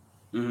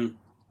 Mm-hmm.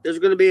 There's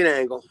going to be an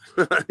angle.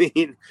 I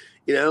mean,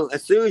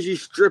 as soon as you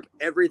strip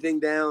everything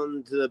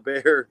down to the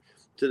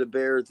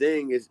bare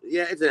thing, it's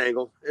an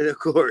angle. And of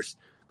course,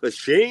 because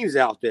Shane's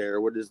out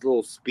there with his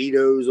little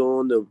Speedos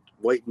on, the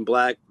white and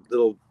black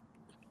little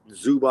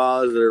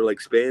Zubas that are like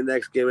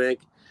spandex gimmick.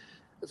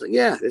 It's like,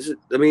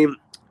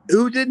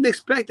 who didn't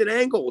expect an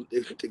angle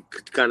to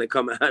kind of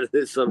come out of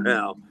this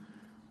somehow?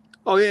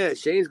 Oh yeah,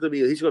 Shane's gonna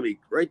be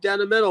right down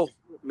the middle.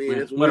 I mean,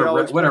 that's what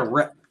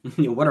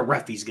a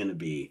ref he's gonna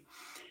be.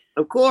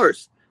 Of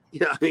course, he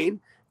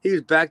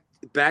was back.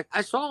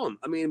 I saw him.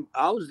 I mean,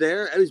 I was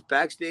there. I was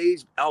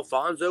backstage.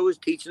 Alfonso was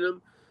teaching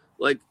him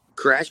like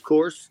crash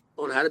course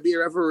on how to be a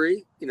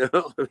referee.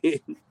 I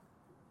mean,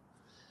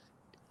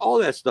 all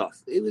that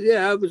stuff.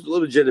 It was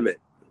legitimate.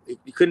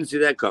 You couldn't see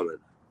that coming.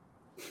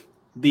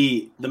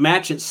 The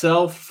match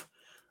itself,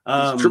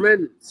 it's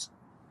tremendous.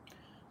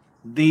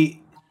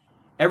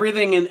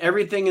 Everything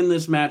in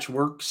this match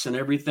works, and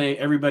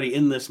everybody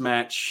in this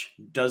match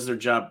does their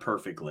job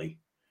perfectly.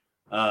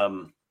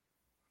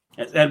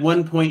 At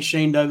one point,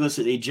 Shane Douglas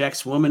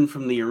ejects woman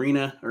from the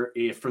arena, or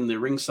from the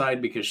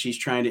ringside, because she's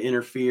trying to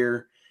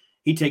interfere.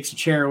 He takes a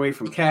chair away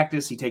from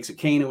Cactus. He takes a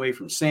cane away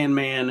from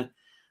Sandman.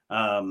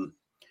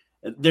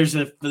 There's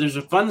a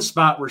fun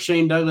spot where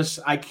Shane Douglas,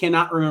 I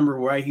cannot remember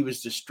why he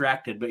was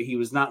distracted, but he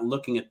was not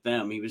looking at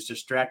them. He was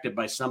distracted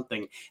by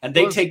something, and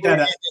they take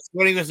that.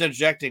 When he was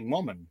ejecting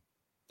woman.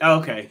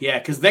 Okay, yeah,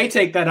 because they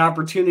take that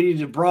opportunity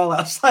to brawl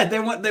outside. They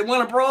want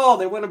to brawl.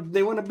 They want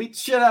to beat the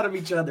shit out of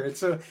each other, and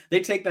so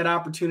they take that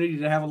opportunity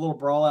to have a little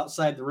brawl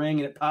outside the ring,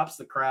 and it pops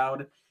the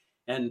crowd.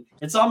 And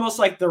it's almost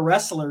like the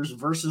wrestlers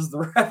versus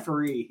the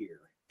referee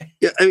here.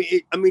 Yeah,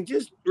 I mean,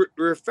 just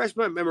refresh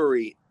my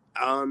memory.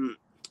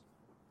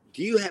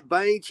 Do you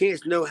by any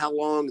chance know how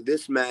long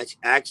this match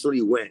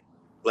actually went,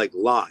 like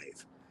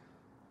live?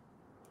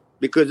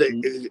 Because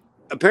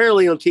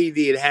apparently on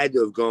TV it had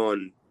to have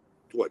gone,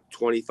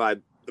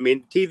 25? I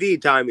mean,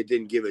 TV time, it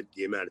didn't give it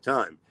the amount of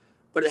time,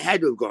 but it had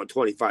to have gone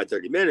 25,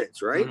 30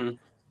 minutes, right? Mm-hmm.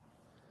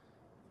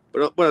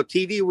 But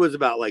TV was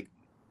about like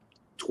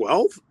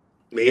 12,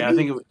 maybe. Yeah, I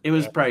think it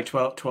was probably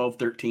 12,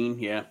 13,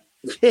 yeah.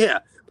 Yeah,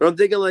 but I'm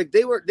thinking like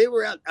they were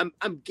out.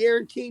 I'm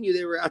guaranteeing you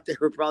they were out there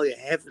for probably a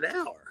half an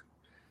hour.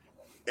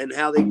 And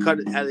how they cut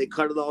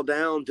it all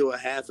down to a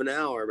half an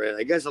hour, man.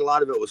 I guess a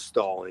lot of it was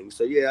stalling.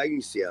 So yeah, I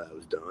can see how that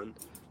was done.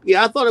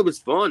 Yeah, I thought it was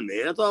fun,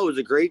 man. I thought it was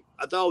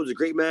a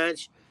great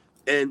match.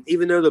 And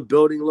even though the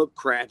building looked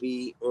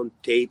crappy on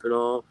tape and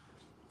all,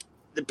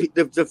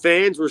 the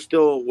fans were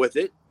still with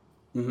it.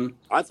 Mm-hmm.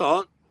 I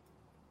thought.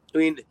 I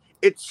mean,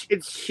 it's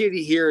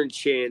shitty hearing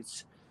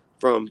chants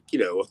from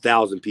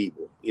 1,000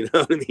 people. You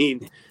know what I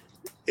mean?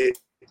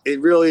 It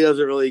really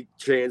doesn't really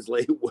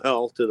translate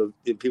well to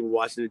the people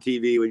watching the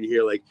TV when you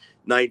hear like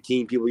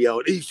 19 people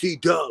yelling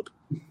EC Dub.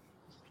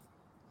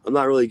 I'm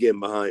not really getting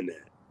behind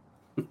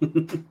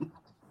that.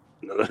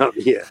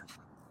 Yeah.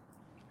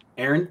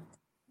 Aaron?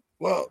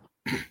 Well,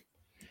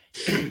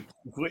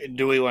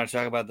 do we want to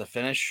talk about the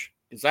finish?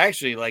 Because I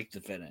actually like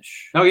the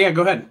finish. Oh, yeah,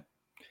 go ahead.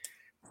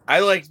 I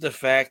like the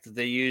fact that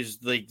they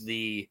used like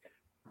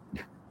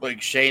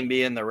Shane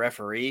being the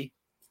referee,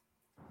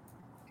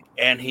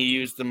 and he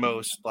used the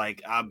most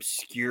like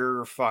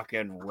obscure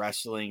fucking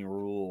wrestling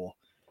rule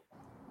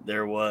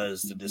there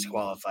was to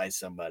disqualify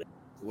somebody.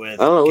 With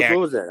what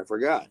was that? I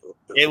forgot.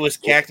 It was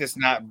Cactus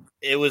not.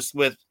 It was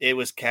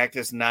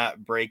Cactus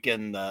not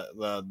breaking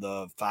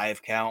the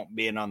 5 count,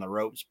 being on the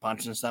ropes,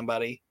 punching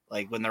somebody.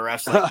 Like when the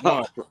ref's like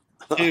 1,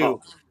 2,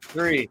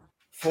 3,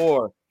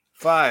 4,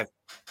 5.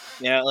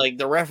 Like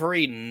the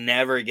referee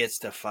never gets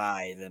to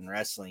 5 in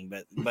wrestling,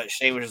 but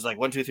Shane was just like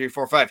 1, 2, 3,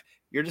 4, 5.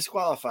 You're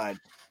disqualified.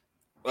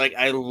 Like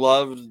I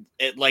loved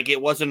it. Like it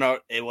wasn't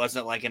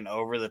like an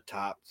over the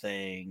top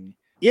thing.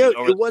 Yeah,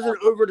 it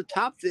wasn't over the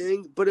top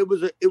thing, but it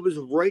was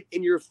right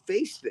in your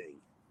face thing.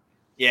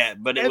 Yeah,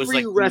 but it every was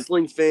like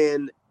wrestling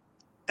fan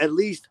at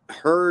least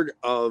heard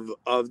of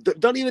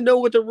don't even know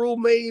what the rule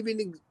may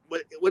even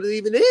what it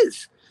even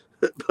is.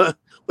 But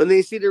when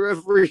they see the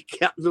referee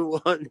counting the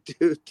 1,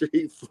 2,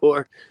 3,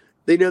 4,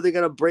 they know they're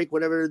gonna break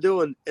whatever they're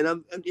doing. And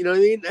I'm you know what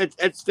I mean?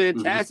 That's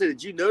fantastic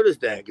that you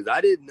noticed that, because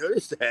I didn't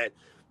notice that.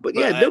 But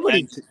yeah,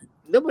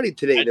 nobody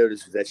today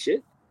notices that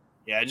shit.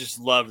 Yeah, I just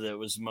loved that it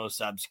was the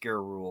most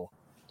obscure rule.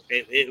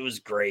 It was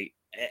great.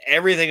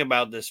 Everything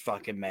about this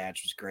fucking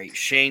match was great.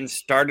 Shane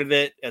started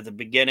it at the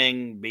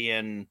beginning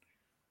being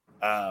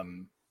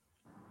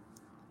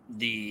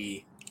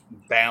the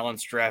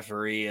balanced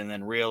referee, and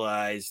then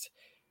realized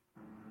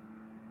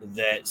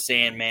that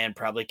Sandman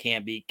probably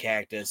can't beat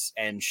Cactus.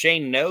 And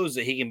Shane knows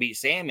that he can beat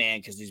Sandman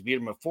because he's beat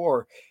him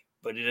before,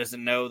 but he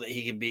doesn't know that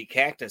he can beat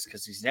Cactus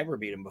because he's never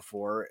beat him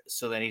before.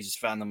 So then he just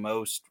found the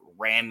most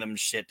random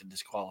shit to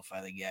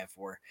disqualify the guy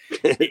for.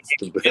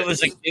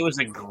 It was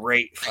a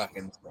great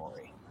fucking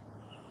story.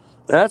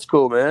 That's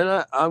cool,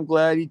 man. I'm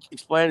glad you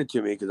explained it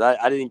to me, because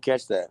I didn't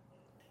catch that.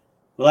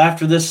 Well,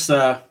 after this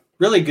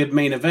really good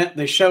main event,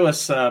 they show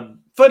us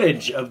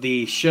footage of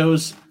the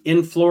shows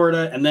in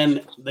Florida, and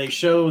then they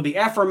show the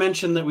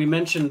aforementioned that we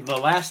mentioned the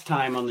last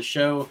time on the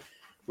show,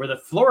 where the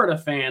Florida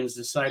fans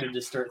decided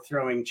to start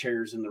throwing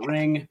chairs in the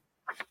ring.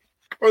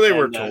 Or they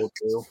were told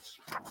to.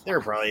 They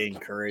were probably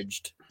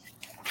encouraged.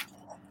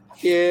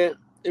 Yeah,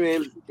 I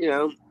mean,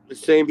 the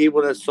same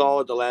people that saw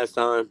it the last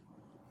time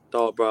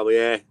thought probably,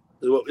 this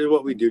is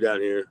what we do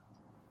down here.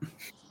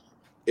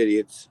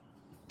 Idiots.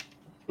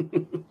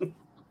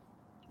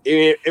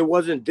 It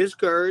wasn't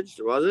discouraged,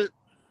 was it?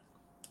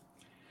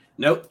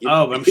 Nope.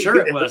 I'm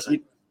sure it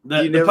wasn't.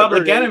 The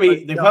Public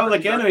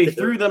Enemy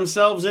threw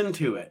themselves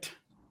into it.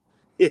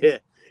 Yeah.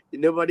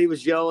 Nobody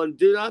was yelling,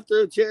 "Do not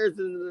throw chairs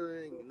into the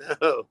ring."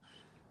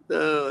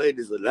 No, they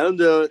just let them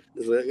do it.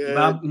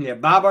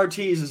 Like, Bob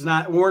Ortiz is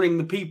not warning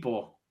the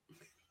people.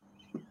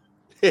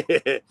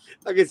 I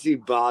can see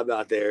Bob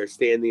out there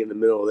standing in the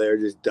middle there,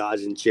 just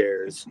dodging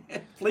chairs.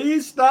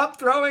 Please stop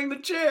throwing the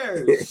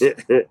chairs.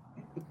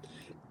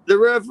 The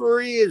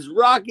referee is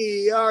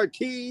Rocky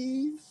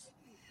Ortiz.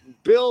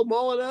 Bill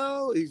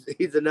Molyneux.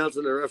 He's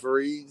announcing the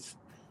referees.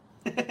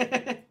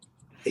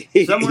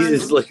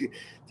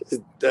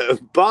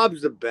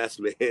 Bob's the best,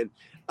 man.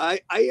 I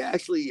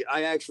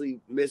actually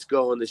miss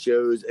going to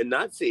shows and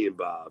not seeing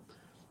Bob.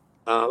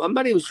 I'm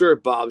not even sure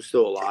if Bob's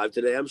still alive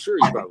today. I'm sure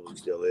he probably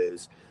still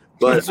is.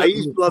 But I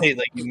used to love,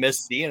 like, you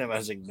miss seeing him. I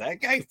was like, that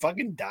guy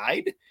fucking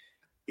died.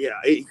 Yeah,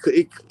 he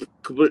can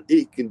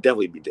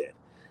definitely be dead.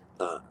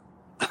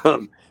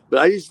 But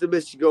I used to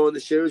miss going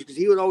to shows because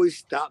he would always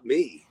stop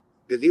me,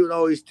 because he would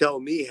always tell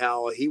me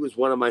how he was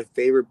one of my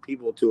favorite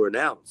people to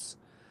announce,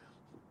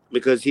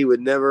 because he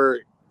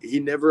never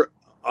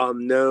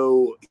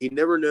know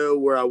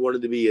where I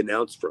wanted to be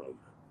announced from,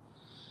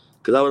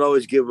 because I would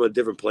always give him a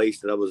different place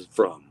that I was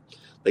from.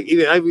 Like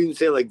I would even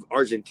say like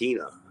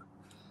Argentina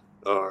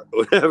or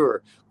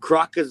whatever,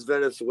 Caracas,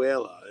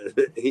 Venezuela.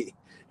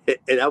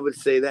 And I would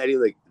say that, he'd be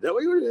like, "Is that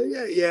what you were doing?"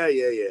 Yeah.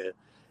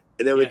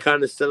 And then we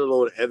kind of settled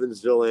on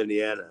Evansville,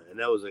 Indiana, and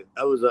that was an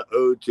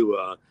ode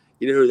to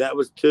you know who that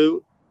was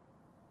to?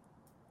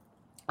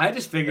 I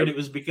just figured it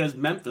was because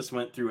Memphis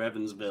went through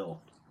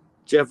Evansville.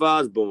 Jeff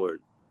Osborne.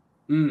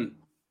 One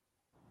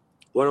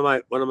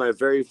of my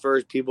very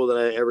first people that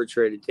I ever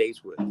traded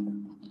tapes with,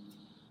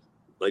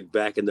 like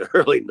back in the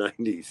early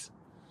 90s.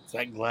 Is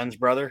that Glenn's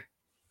brother?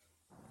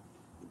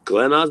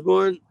 Glenn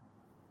Osborne?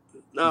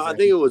 No, I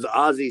think it was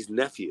Ozzy's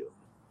nephew.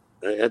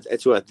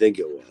 That's what I think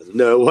it was.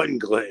 No, it wasn't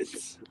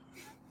Glenn's.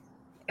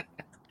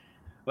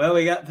 Well,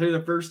 we got through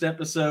the first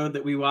episode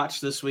that we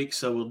watched this week,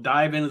 so we'll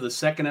dive into the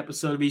second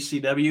episode of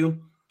ECW.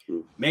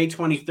 May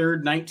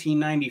 23rd,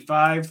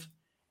 1995.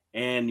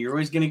 And you're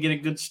always going to get a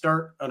good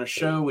start on a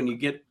show when you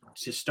get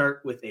to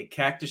start with a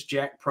Cactus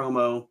Jack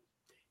promo.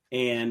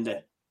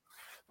 And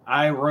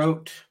I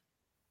wrote,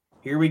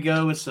 here we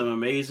go with some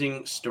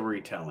amazing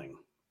storytelling.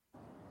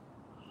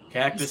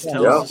 Cactus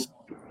tells us.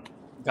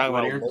 Talking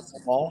about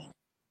wiffle ball.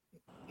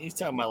 He's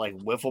talking about like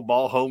wiffle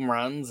ball home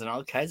runs and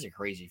all kinds of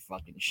crazy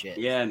fucking shit.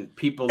 Yeah, and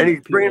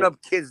he's bringing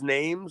up kids'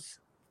 names,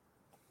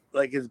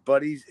 like his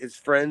buddies, his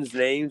friends'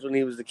 names when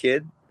he was a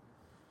kid.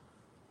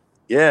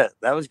 Yeah,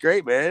 that was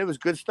great, man. It was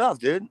good stuff,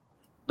 dude.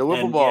 The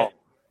wiffle ball. Yeah,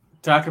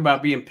 talk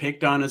about being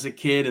picked on as a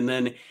kid, and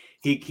then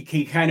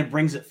he kind of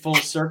brings it full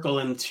circle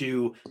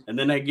into, and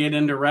then I get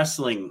into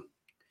wrestling,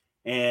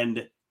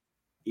 and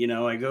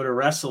I go to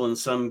wrestle, and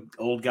some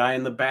old guy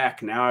in the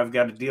back. Now I've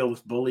got to deal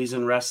with bullies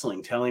in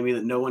wrestling telling me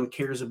that no one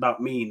cares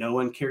about me, no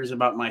one cares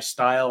about my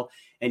style,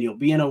 and you'll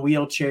be in a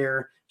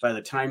wheelchair by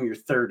the time you're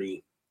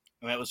 30.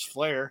 And that was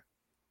Flair.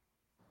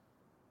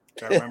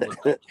 I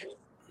remember.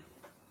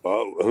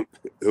 Oh,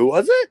 who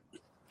was it?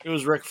 It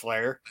was Ric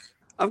Flair.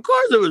 Of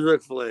course, it was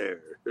Ric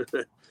Flair.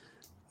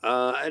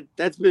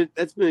 That's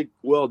been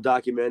well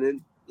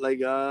documented, like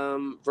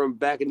from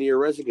back in the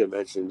wrestling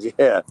conventions.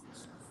 Yeah.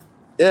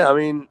 I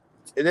mean,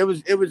 and it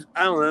was.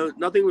 I don't know.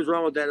 Nothing was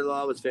wrong with that at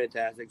all. It was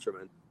fantastic.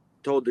 Tremendous.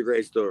 Told the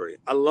great story.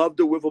 I love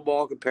the wiffle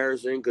ball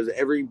comparison because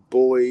every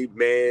boy,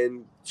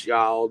 man,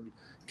 child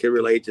can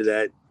relate to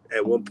that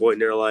at one point in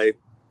their life.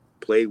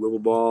 Played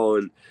wiffle ball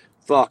and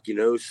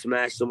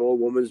smashed some old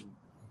woman's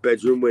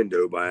bedroom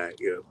window by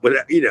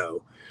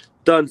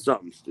done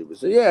something stupid.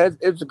 So yeah,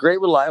 it's a great,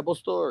 reliable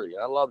story.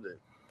 I loved it.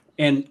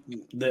 And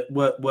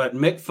what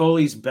Mick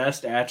Foley's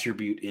best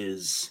attribute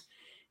is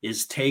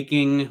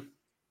taking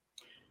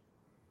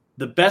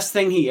the best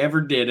thing he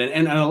ever did,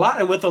 and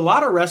with a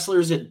lot of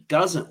wrestlers, it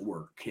doesn't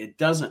work. It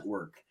doesn't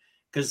work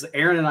because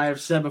Aaron and I have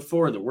said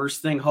before, the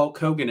worst thing Hulk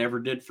Hogan ever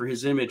did for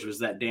his image was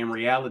that damn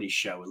reality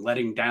show and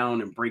letting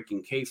down and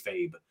breaking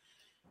kayfabe.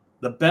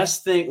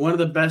 One of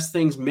the best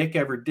things Mick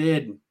ever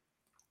did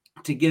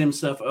to get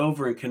himself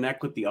over and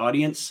connect with the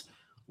audience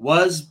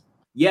was,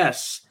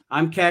 yes,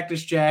 I'm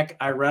Cactus Jack.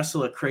 I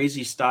wrestle a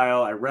crazy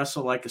style. I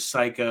wrestle like a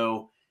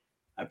psycho.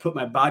 I put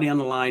my body on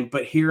the line,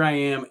 but here I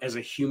am as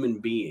a human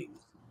being.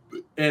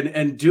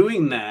 And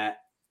doing that,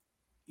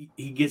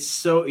 he gets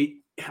so. Do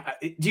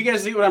you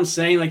guys see what I'm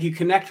saying? Like, you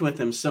connect with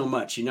him so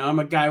much. I'm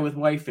a guy with a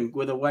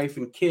wife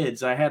and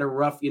kids. I had a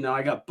rough.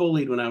 I got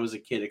bullied when I was a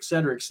kid, et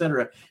cetera, et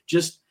cetera.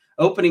 Just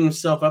opening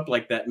himself up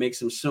like that makes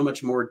him so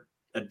much more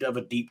of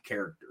a deep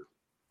character.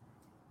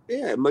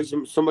 Yeah, it makes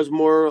him so much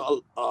more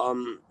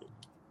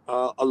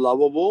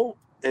lovable,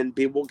 and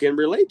people can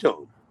relate to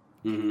him.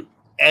 Mm-hmm.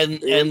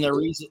 And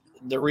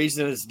the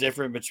reason it's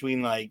different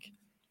between like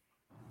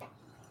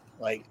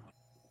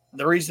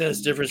the reason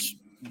it's different,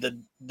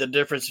 the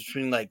difference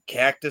between like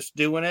Cactus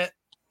doing it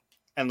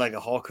and like a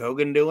Hulk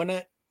Hogan doing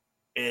it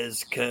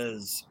is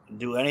because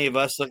do any of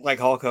us look like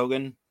Hulk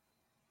Hogan?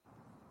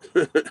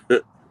 I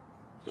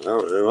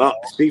don't know. Well,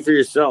 speak for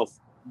yourself.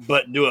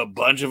 But do a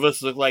bunch of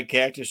us look like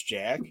Cactus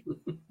Jack?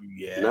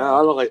 Yeah. No,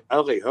 I look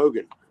like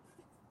Hogan.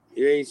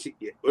 You ain't see,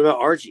 what about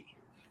Archie?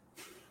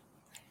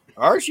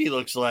 Archie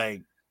looks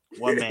like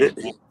one man.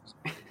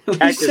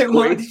 You say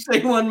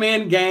one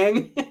man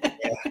gang?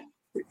 Yeah.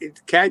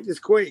 It's Cactus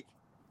Quake.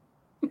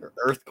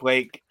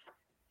 Earthquake.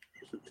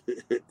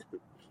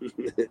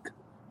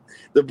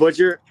 The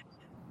Butcher.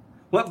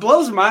 What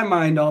blows my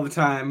mind all the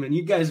time, and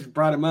you guys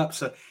brought him up,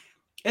 so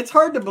it's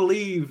hard to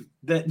believe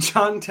that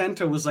John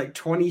Tenta was like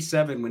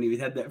 27 when he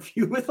had that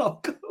feud with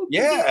Hulk Hogan.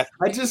 Yeah.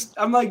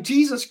 I'm like,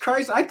 Jesus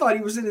Christ, I thought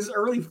he was in his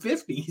early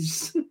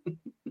 50s.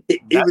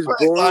 He was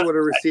born with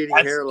a receding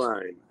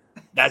hairline.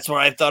 That's what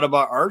I thought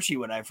about Archie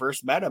when I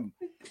first met him.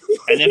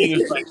 And then he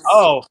was like,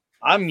 oh,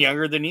 I'm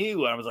younger than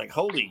you. And I was like,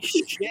 holy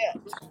shit.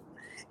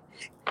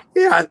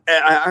 Yeah,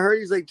 I heard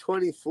he's like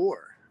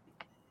 24.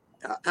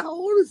 How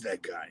old is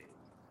that guy?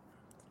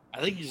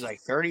 I think he's like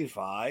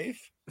 35.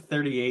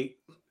 38.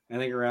 I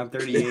think around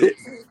 38.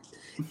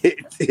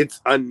 It's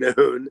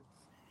unknown.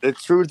 The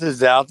truth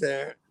is out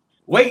there.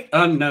 Weight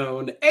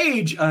unknown.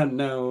 Age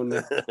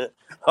unknown.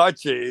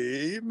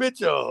 Archie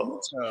Mitchell.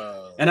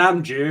 And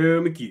I'm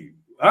Joe McHugh.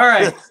 All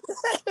right.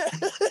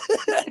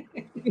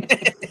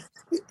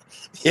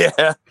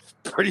 Yeah,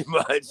 pretty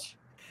much.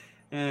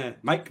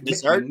 Mike.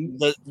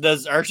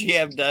 Does Archie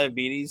have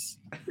diabetes?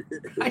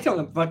 I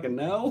don't fucking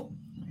know.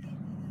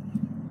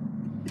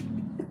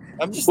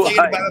 I'm just thinking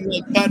about him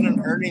like cutting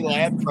an Ernie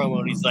Ladd promo,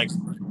 and he's like,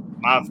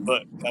 "My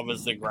foot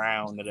covers the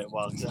ground that it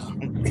walks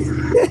on."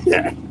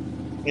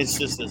 It's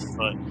just his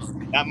foot,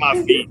 not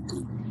my feet.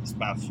 It's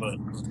my foot.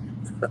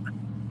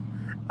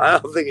 I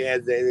don't think it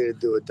has anything to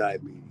do with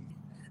diabetes.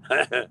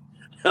 I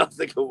don't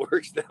think it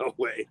works that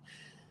way.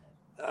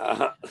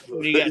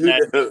 You got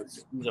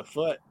diabetes in the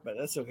foot, but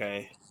that's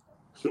okay.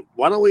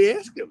 Why don't we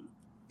ask him?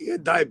 You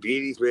got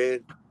diabetes,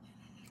 man.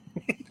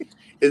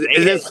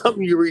 Is that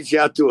something you reach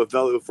out to a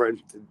fellow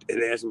friend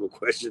and ask him a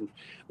question?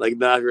 Like,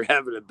 now if you're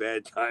having a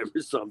bad time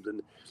or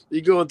something,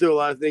 you're going through a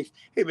lot of things.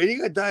 Hey, man,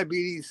 you got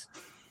diabetes?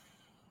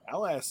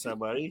 I'll ask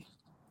somebody.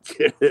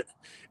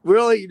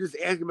 Really, you just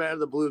ask him out of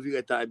the blue if you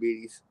got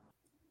diabetes.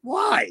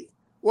 Why?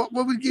 What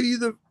would give you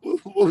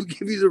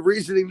the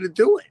reasoning to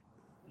do it?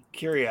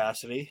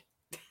 Curiosity.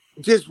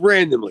 Just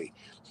randomly.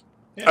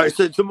 Yeah. All right.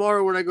 So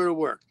tomorrow when I go to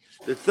work,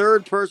 the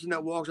third person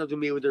that walks up to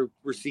me with their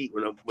receipt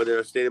when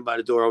they're standing by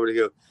the door, I'm gonna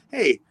go,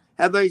 "Hey,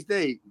 have a nice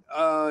day.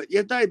 You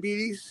have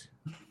diabetes?"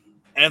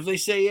 And if they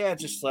say yeah,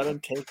 just let them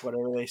take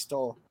whatever they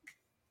stole.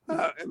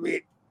 I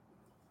mean,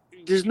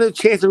 there's no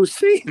chance I'm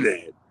saying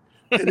that,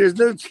 and there's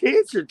no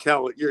chance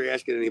you're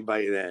asking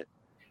anybody that.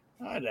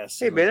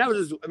 Hey man, that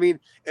was just. I mean,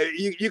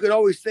 you could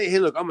always say, "Hey,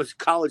 look, I'm a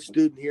college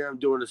student here. I'm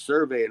doing a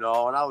survey and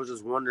all, and I was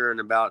just wondering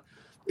about,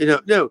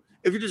 no.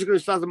 If you're just going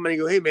to stop somebody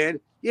and go, "Hey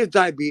man, you have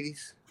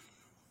diabetes,"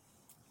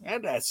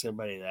 I'd ask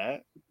somebody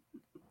that.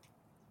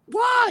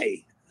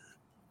 Why?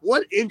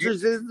 What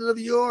interest is it of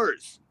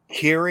yours?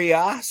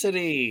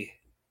 Curiosity.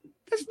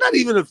 That's not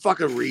even a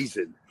fucking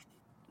reason.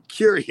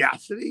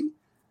 Curiosity.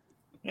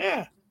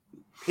 Yeah.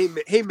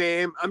 Hey,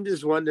 ma'am, I'm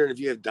just wondering if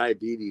you have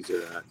diabetes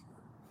or not.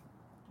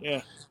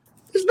 Yeah.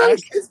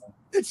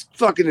 It's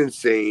fucking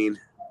insane.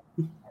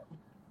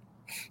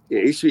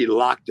 Yeah, he should be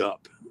locked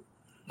up.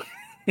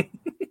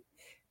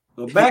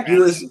 Well, back to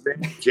this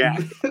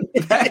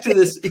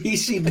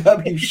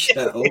ECW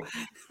show.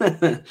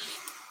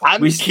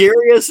 I'm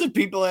curious if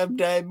people have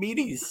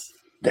diabetes.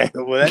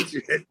 Well,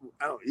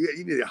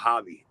 you need a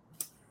hobby.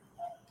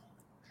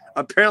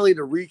 Apparently,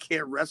 the We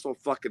Can't Wrestle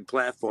fucking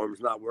platform is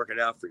not working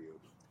out for you.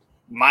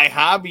 My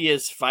hobby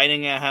is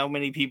finding out how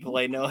many people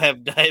I know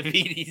have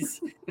diabetes.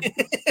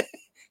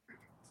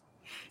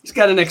 He's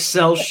got an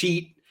Excel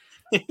sheet,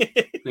 an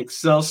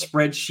Excel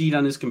spreadsheet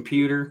on his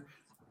computer.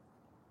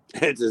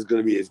 That's just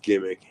going to be his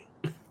gimmick.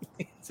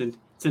 It's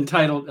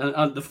entitled,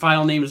 the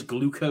file name is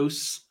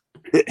Glucose.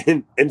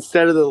 And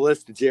instead of the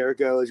list of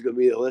Jericho, it's going to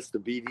be the list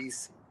of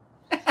beaties.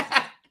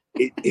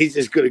 He's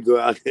just going to go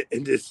out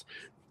and just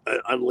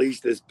unleash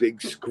this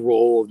big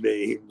scroll of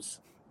names.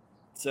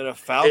 Instead of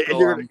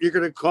Falco, you're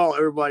going to call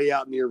everybody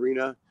out in the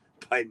arena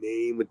by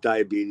name with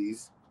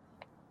diabetes.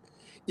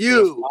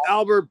 You,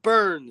 Albert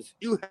Burns,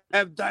 you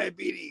have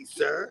diabetes,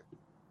 sir.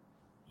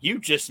 You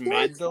just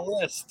made the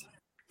list.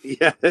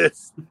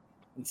 Yes.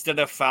 Instead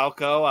of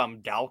Falco,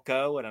 I'm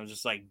Dalco, and I'm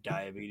just like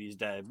diabetes.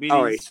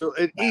 All right, so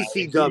an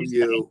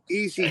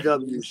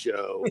ECW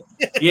show.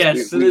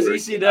 Yes, so this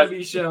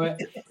ECW show.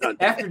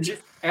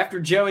 After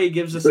Joey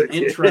gives us an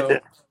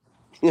intro,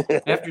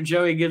 after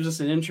Joey gives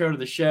us an intro to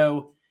the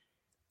show,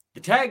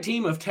 the tag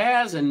team of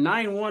Taz and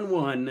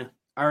 911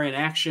 are in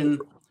action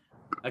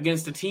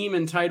against a team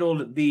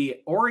entitled the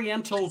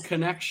Oriental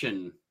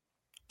Connection.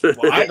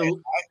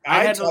 Well,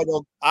 I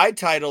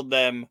titled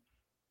them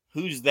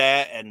 "Who's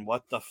That and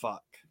What the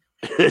Fuck."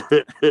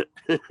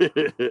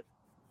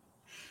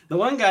 The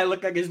one guy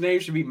looked like his name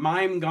should be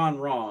Mime Gone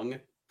Wrong.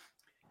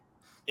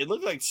 It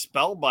looked like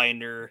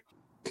Spellbinder.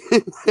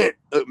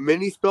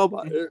 Mini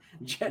Spellbinder.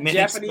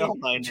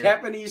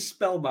 Japanese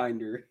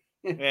Spellbinder.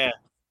 Yeah.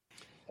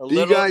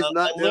 You guys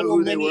not know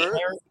who they were?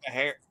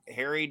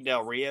 Harry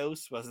Del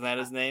Rios, wasn't that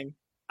his name?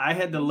 I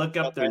had to look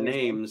up their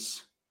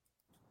names.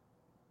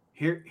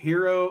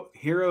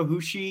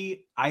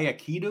 Hirohushi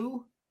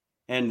Ayakido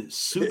and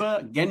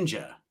Suba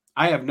Genja.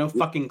 I have no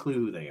fucking clue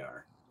who they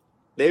are.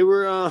 They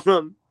were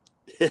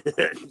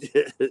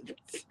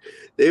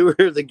they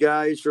were the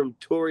guys from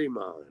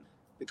Torimon,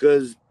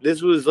 because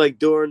this was like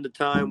during the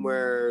time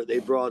where they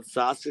brought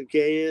Sasuke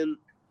in,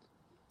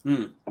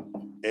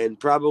 and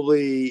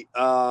probably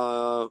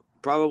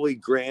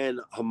Grand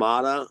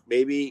Hamada,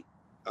 maybe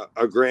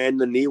a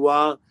Grand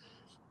Naniwa.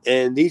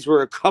 And these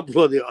were a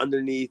couple of the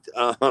underneath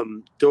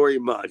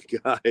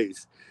Torimon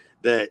guys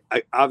that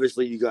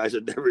obviously you guys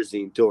have never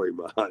seen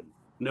Torimon.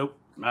 Nope,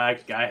 I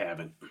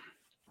haven't.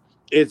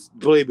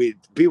 Believe me,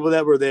 people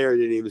that were there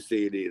didn't even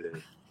see it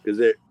either, because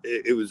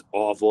it was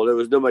awful. There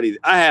was nobody.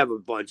 I have a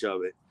bunch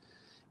of it.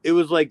 It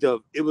was like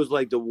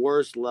the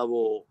worst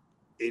level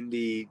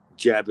indie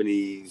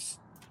Japanese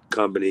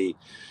company,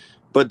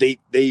 but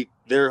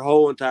their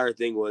whole entire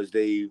thing was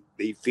they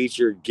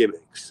featured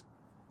gimmicks.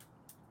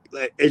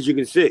 As you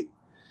can see,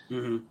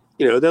 that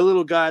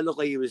little guy looked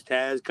like he was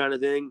Taz kind of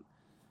thing.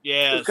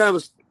 Yeah,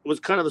 was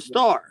kind of a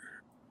star.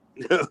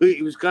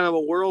 He was kind of a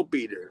world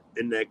beater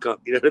in that cup.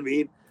 You know what I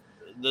mean?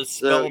 The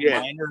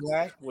Spellbinder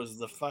guy was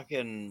the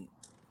fucking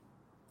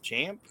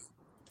champ.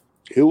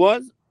 Who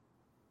was?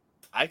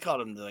 I called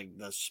him the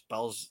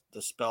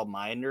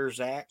Spellbinder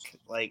Zach.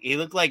 Like, he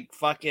looked like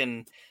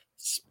fucking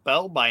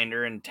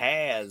Spellbinder, and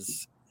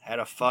Taz had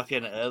a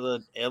fucking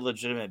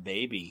illegitimate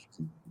baby.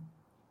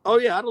 Oh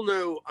yeah, I don't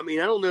know. I mean,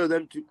 I don't know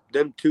them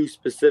two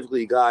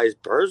specifically guys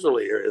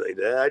personally or anything like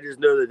that. I just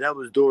know that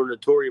was during the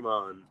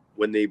Torimon,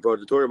 when they brought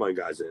the Torimon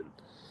guys in.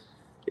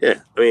 Yeah,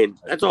 I mean,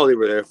 that's all they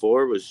were there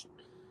for, was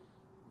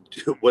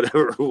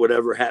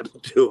whatever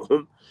happened to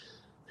them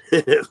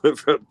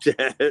from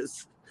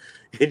Taz.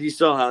 And you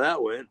saw how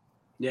that went.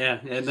 Yeah,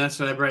 and that's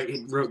what I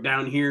wrote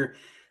down here.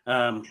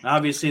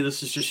 Obviously,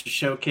 this is just a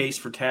showcase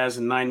for Taz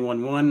and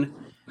 911.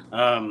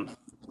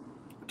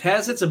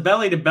 Taz hits a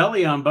belly to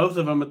belly on both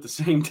of them at the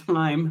same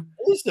time.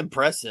 It was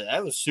impressive.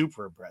 That was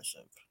super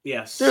impressive.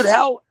 Yes, Dude,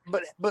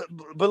 but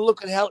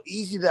look at how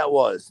easy that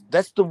was.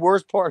 That's the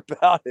worst part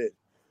about it.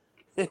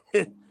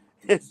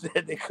 It's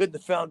that they couldn't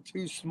have found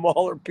two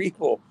smaller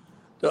people.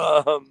 You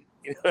know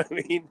what I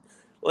mean?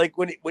 Like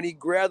when he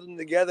grabbed them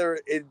together,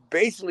 it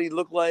basically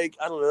looked like,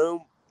 I don't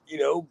know,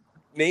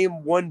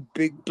 name one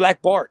big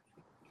Black Bart.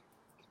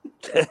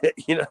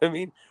 You know what I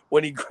mean?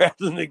 When he grabbed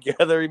them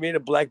together, he made a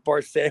Black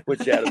Bart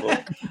sandwich out of them.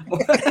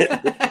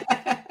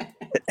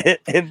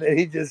 And then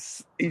he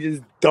just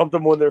dumped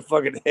them on their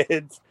fucking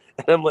heads.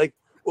 And I'm like,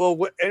 well,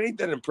 what ain't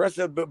that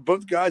impressive? But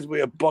both guys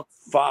weigh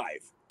 $105.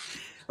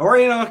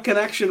 Oriental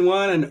Connection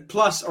 1 and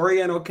plus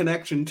Oriental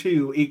Connection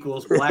 2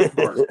 equals Black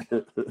Bart.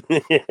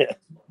 Yeah,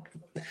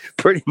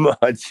 pretty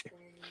much.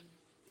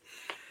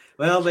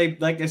 Well, they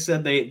like I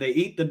said, they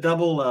eat the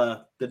double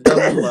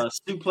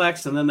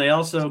suplex, and then they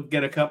also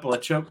get a couple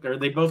of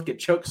they both get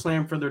choke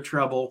slam for their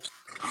trouble.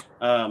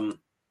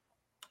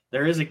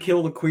 There is a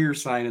kill the queer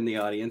sign in the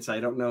audience. I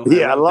don't know.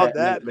 Yeah, I love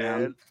that,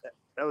 man.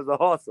 That was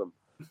awesome.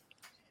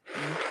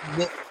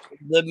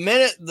 The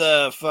minute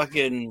the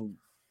fucking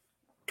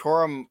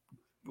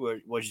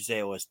what'd you say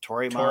it was?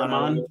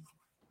 Torimon?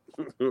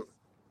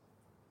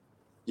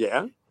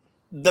 Yeah.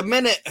 The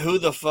minute who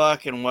the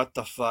fuck and what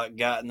the fuck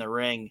got in the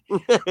ring,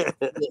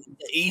 the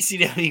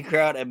ECW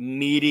crowd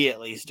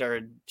immediately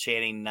started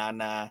chanting "na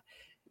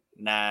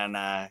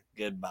na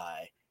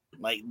goodbye."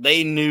 Like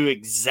they knew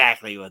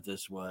exactly what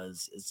this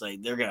was. It's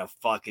like they're gonna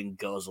fucking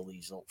guzzle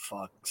these little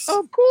fucks.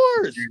 Of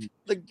course.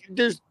 Like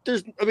there's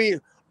I mean,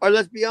 or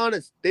let's be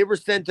honest, they were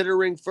sent to the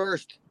ring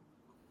first.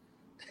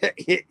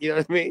 You know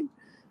what I mean?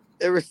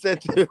 They were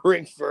sent to the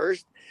ring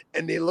first,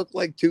 and they look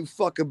like two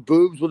fucking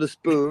boobs with a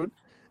spoon,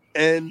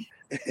 and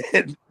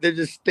they're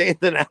just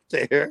standing out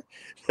there,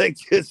 like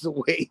just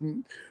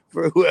waiting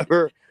for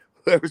whoever's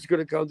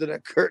going to come to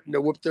that curtain to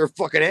whoop their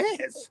fucking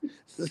ass.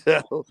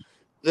 So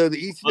the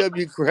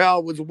ECW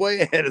crowd was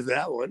way ahead of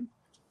that one.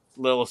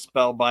 Little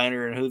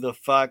Spellbinder and who the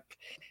fuck,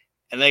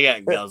 and they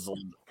got guzzled.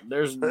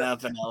 There's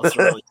nothing else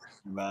really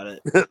about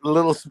it.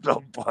 Little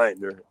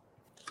Spellbinder.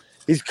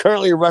 He's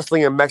currently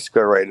wrestling in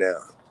Mexico right now.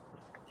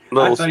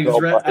 I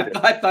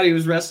thought he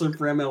was wrestling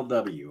for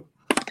MLW.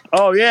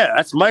 Oh yeah,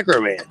 that's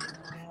Microman.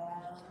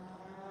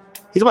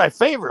 He's my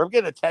favorite. I'm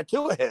getting a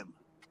tattoo of him.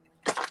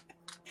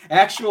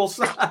 Actual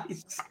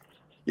size.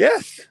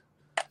 Yes.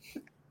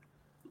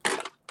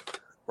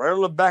 Right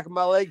on the back of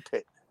my leg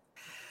pit.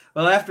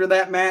 Well, after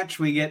that match,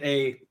 we get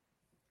a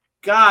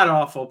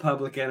god-awful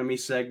Public Enemy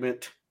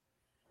segment.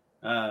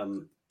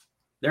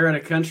 They're at a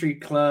country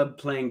club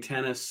playing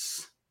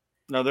tennis.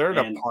 No, they're at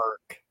a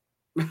park.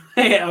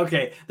 Yeah,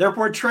 okay. They're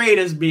portrayed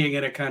as being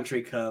at a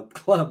country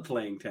club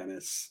playing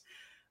tennis.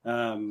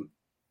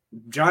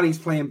 Johnny's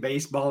playing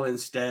baseball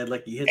instead.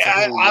 Like he hits.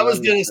 I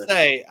was gonna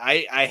say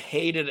I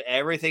hated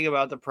everything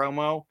about the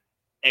promo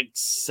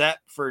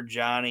except for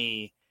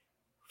Johnny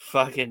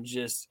fucking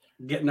just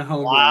getting a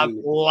home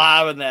run,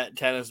 lobbing that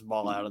tennis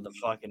ball out of the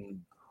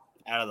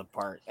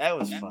park. That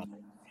was fun.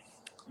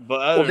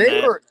 But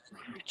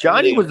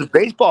Johnny was a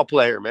baseball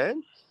player,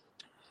 man.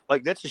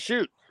 Like that's a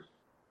shoot.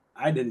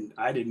 I didn't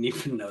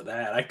even know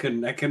that. I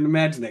couldn't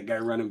imagine that guy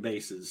running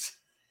bases.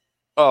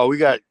 Oh, you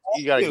got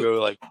to go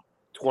like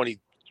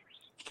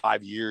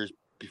 25 years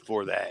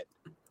before that.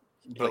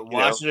 But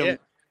watching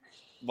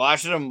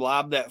him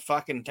lob that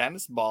fucking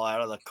tennis ball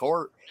out of the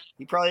court,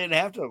 he probably didn't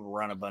have to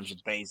run a bunch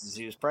of bases.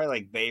 He was probably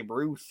like Babe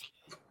Ruth.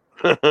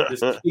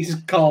 He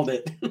just called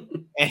it.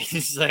 And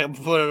he's like, I'm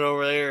putting it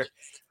over there.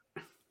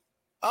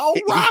 Oh,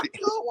 Rocco,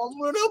 I'm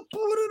going to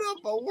put it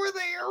up over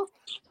there.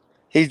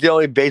 He's the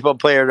only baseball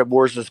player that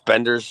wore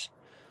suspenders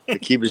to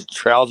keep his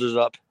trousers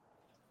up.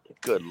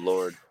 Good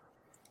Lord.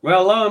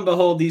 Well, lo and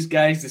behold, these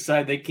guys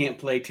decide they can't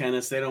play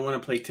tennis. They don't want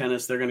to play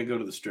tennis. They're going to go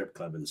to the strip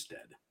club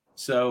instead.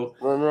 So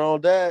nothing wrong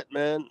with that,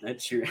 man.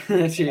 That's your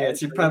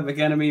Public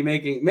Enemy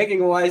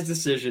making a wise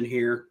decision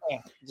here.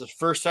 Yeah, it's the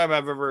first time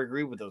I've ever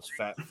agreed with those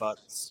fat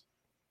fucks.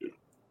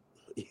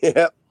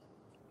 Yeah.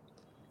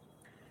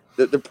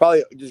 They're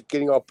probably just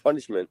getting all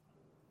punishment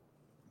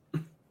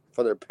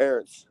from their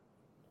parents.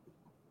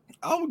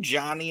 Oh,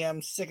 Johnny, I'm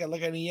sick of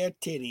looking at your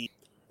titty.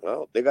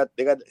 Well, they got.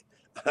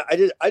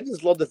 I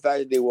just love the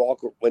fact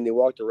that when they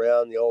walked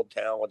around the old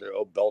town with their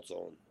old belts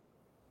on.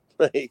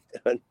 Like,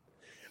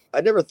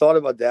 I never thought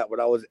about that when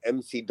I was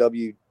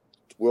MCW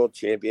world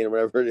champion or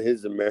whatever it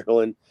is in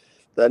Maryland.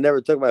 That I never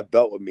took my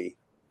belt with me,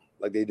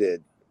 like they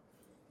did,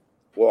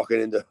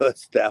 walking into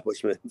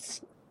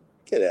establishments.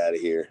 Get out of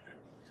here.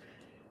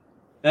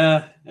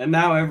 And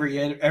now every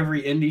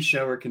indie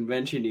show or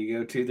convention you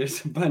go to,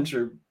 there's a bunch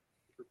of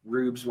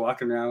rubes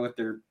walking around with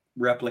their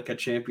replica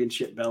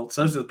championship belts.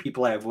 Those are the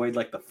people I avoid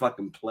like the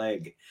fucking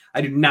plague. I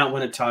do not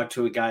want to talk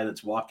to a guy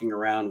that's walking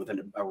around with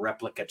a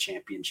replica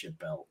championship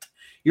belt.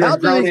 You're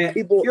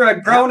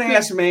a grown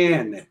ass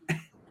man.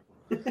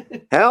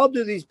 How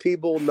do these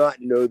people not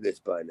know this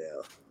by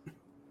now?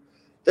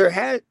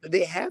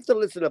 They have to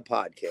listen to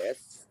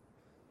podcasts.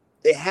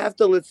 They have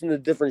to listen to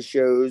different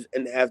shows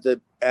and have to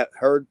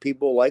heard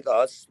people like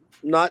us.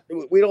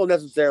 We don't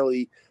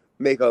necessarily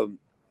make an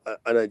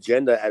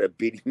agenda out of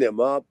beating them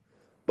up,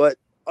 but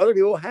other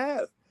people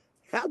have.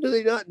 How do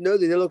they not know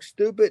that they look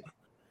stupid?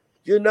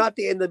 You're not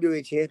the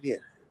NWA champion.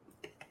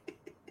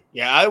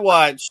 Yeah, I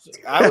was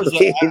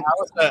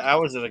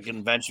at a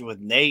convention with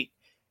Nate,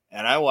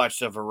 and I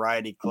watched a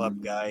Variety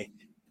Club guy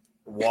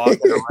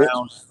walking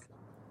around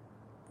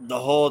the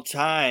whole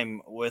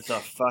time with a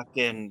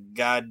fucking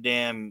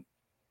goddamn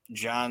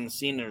John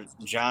Cena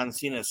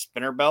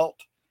spinner belt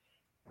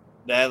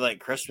that had like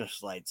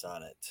Christmas lights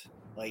on it.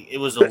 Like it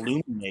was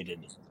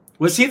illuminated.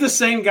 Was he the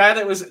same guy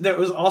that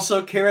was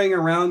also carrying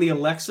around the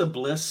Alexa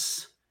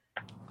Bliss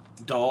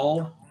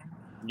doll?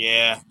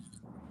 Yeah.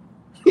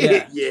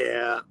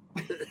 Yeah.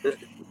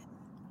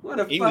 What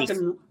a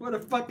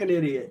fucking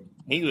idiot.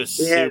 He was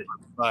super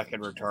fucking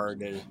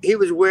retarded. He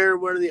was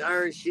wearing one of the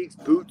Iron Sheik's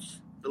boots,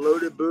 the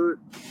loaded boot.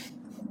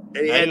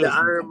 And he had the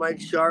Iron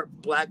Mike Sharp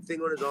black thing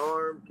on his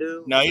arm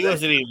too. No, he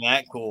wasn't even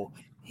that cool.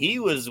 He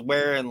was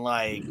wearing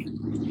like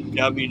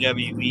WWE.com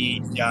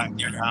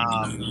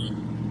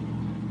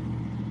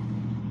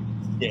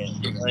shit.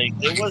 Like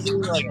it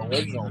wasn't even like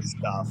original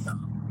stuff.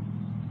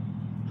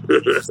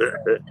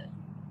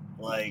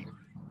 Like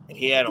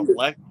he had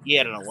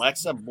an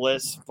Alexa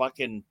Bliss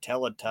fucking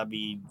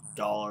Teletubby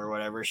doll or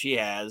whatever she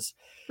has,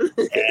 and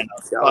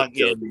a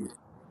fucking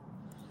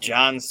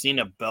John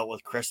Cena belt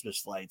with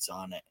Christmas lights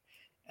on it.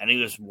 And he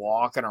was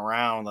walking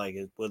around like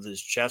with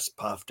his chest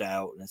puffed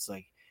out, and it's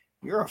like,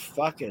 you're a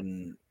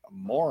fucking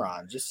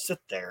moron. Just sit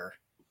there.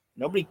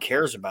 Nobody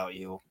cares about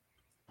you.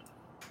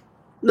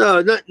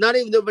 No, not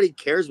even nobody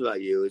cares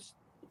about you.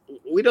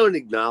 We don't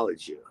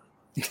acknowledge you.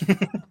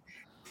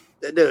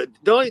 No,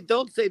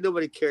 don't say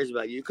nobody cares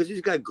about you because he's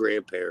got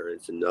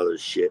grandparents and other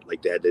shit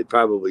like that. They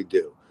probably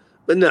do.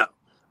 But no,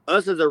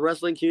 us as a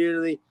wrestling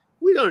community,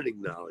 we don't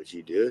acknowledge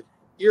you, dude.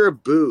 You're a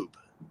boob,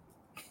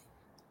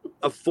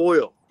 a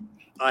foil,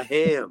 a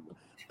ham.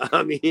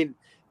 I mean,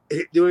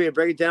 do you want me to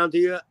break it down to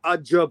you? A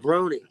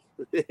jabroni,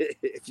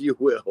 if you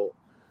will.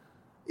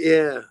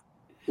 Yeah,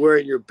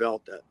 wearing your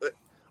belt.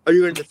 Are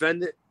you going to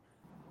defend it?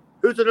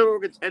 Who's the number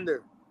one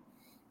contender?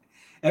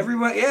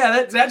 Everyone,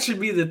 yeah, that should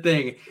be the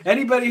thing.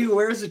 Anybody who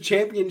wears a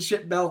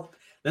championship belt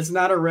that's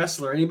not a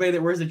wrestler, anybody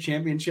that wears a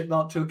championship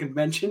belt to a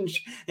convention,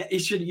 you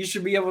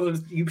should be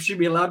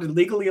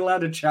legally allowed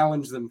to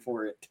challenge them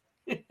for it.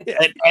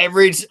 And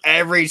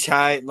every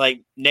time,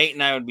 like Nate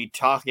and I would be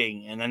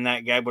talking, and then that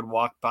guy would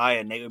walk by,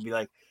 and Nate would be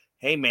like,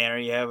 "Hey man, are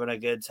you having a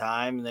good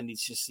time?" And then he'd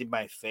just see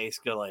my face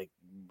go like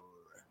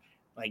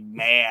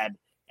mad.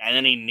 And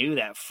then he knew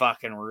that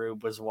fucking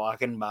Rube was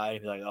walking by.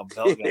 He'd be like, "Oh,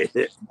 Bill got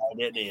it."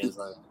 And he was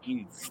like,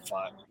 "You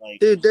fuck!" Like,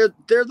 dude,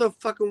 they're the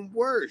fucking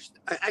worst.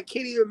 I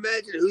can't even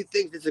imagine who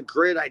thinks it's a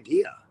great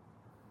idea.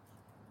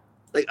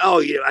 Like,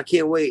 oh, I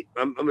can't wait.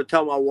 I'm gonna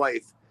tell my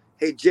wife,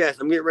 "Hey Jess,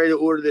 I'm getting ready to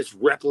order this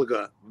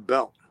replica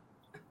belt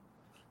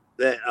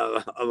that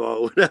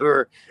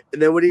whatever."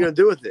 And then what are you gonna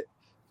do with it?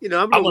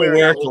 I'm gonna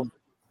wear it.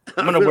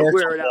 I'm gonna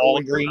wear it at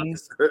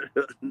Walgreens.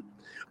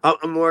 I'm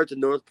gonna wear it to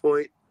North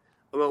Point.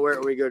 I'm gonna wear it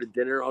when we go to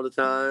dinner all the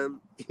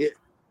time.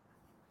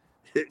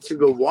 She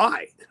go,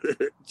 why?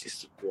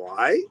 Just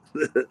why?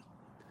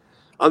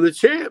 I'm the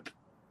champ.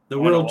 The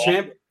world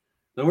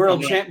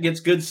champ gets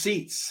good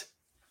seats.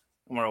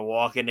 I'm gonna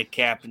walk into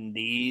Captain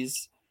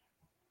D's.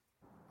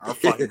 Our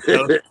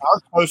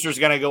poster's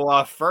gonna go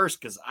off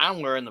first because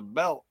I'm wearing the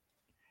belt.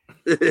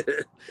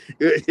 You're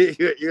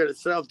gonna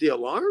set off the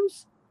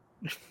alarms.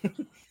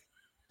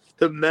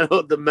 The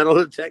metal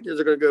detectors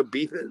are gonna go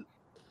beeping.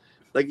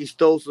 Like he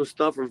stole some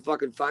stuff from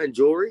fucking fine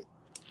jewelry.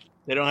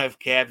 They don't have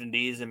Captain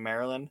D's in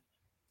Maryland.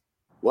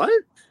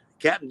 What?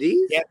 Captain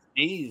D's? Captain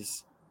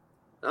D's.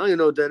 I don't even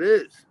know what that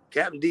is.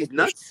 Captain D's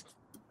nuts?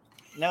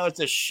 No,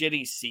 it's a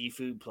shitty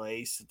seafood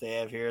place that they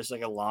have here. It's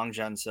like a Long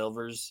John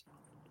Silver's.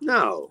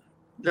 No.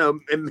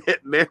 In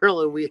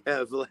Maryland, we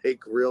have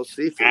like real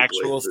seafood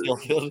actual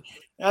places.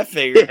 I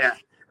figured. Yeah.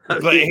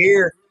 But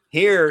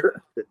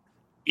here,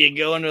 you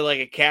go into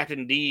like a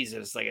Captain D's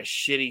and it's like a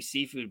shitty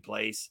seafood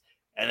place.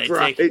 And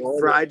they take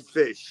fried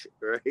fish,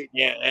 right?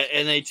 Yeah,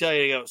 and they tell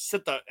you to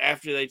go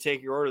after they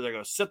take your order, they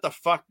go sit the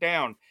fuck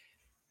down.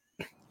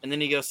 And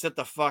then you go sit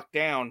the fuck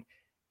down,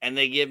 and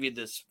they give you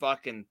this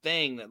fucking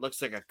thing that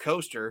looks like a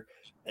coaster,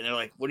 and they're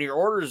like, when your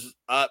order's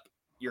up,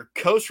 your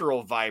coaster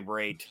will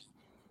vibrate,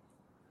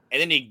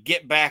 and then you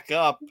get back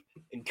up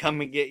and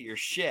come and get your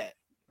shit.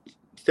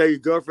 Tell your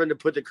girlfriend to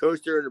put the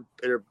coaster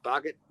in her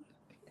pocket.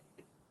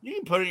 You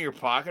can put it in your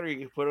pocket, or you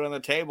can put it on the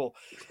table.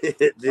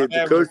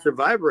 the coaster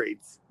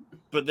vibrates.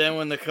 But then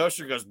when the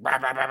coaster goes, bah,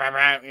 bah, bah, bah,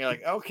 bah, you're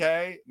like,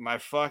 okay, my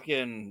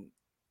fucking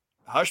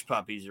hush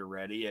puppies are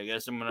ready. I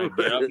guess I'm going to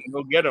get up and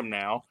go get them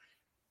now.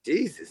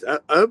 Jesus. I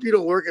hope you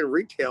don't work in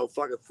retail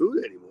fucking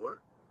food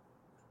anymore.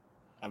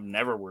 I've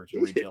never worked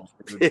in retail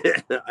food.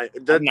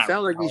 Doesn't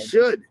sound like you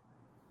should.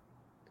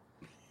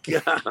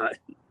 God.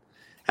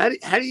 How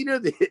do you know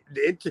the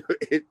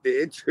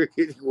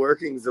intricate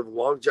workings of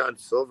Long John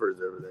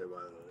Silver's over there, by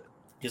the way?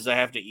 Because I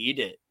have to eat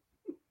it.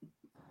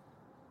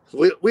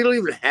 We don't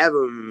even have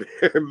them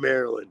in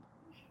Maryland.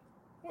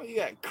 Well, you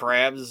got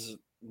crabs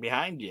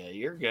behind you.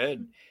 You're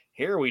good.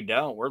 Here we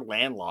don't. We're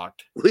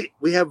landlocked.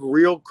 We have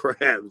real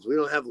crabs. We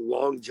don't have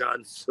Long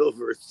John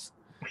Silver's.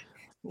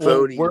 Well,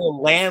 Phony we're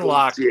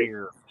landlocked bullshit.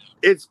 here.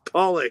 It's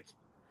pollock.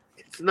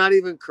 It's not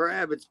even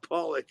crab. It's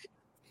pollock.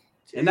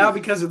 And now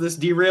because of this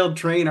derailed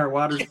train, our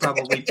water's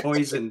probably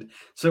poisoned,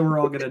 so we're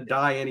all going to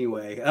die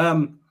anyway.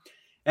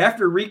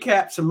 After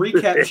some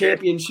recap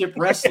championship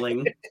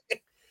wrestling,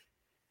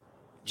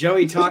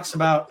 Joey talks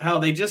about how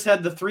they just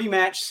had the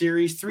 3-match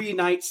series, 3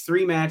 nights,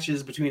 3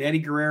 matches between Eddie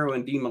Guerrero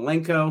and Dean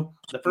Malenko.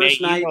 The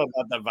first night, you know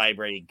about the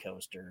vibrating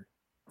coaster.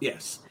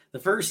 Yes, the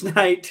first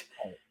night,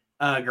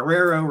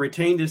 Guerrero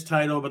retained his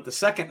title, but the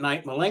second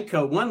night,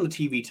 Malenko won the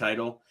TV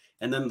title,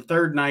 and then the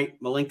third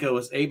night, Malenko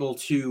was able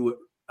to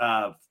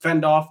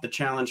fend off the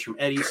challenge from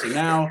Eddie. So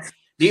now,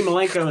 Dean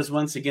Malenko is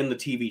once again the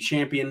TV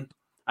champion.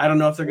 I don't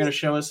know if they're going to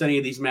show us any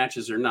of these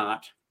matches or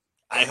not.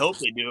 I hope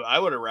they do. I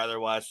would have rather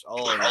watched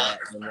all of that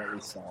than what we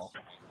saw.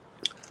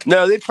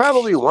 No, they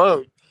probably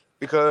won't,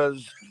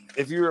 because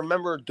if you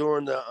remember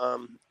during the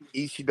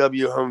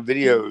ECW home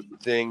video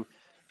thing,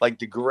 like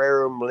the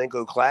Guerrero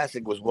Malenko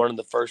Classic was one of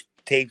the first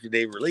tapes that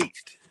they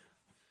released,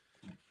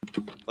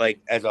 like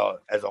as a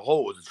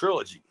whole, as a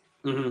trilogy.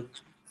 Mm-hmm.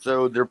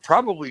 So they're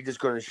probably just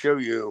going to show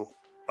you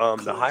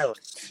the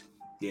highlights,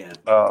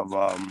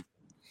 of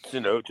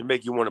to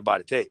make you want to buy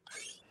the tape.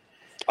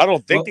 I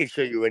don't think they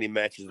show you any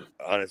matches,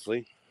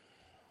 honestly.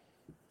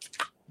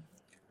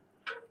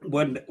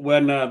 When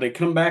they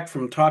come back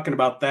from talking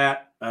about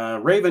that,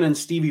 Raven and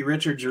Stevie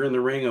Richards are in the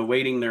ring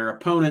awaiting their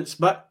opponents,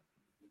 but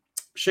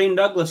Shane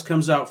Douglas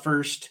comes out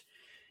first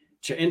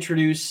to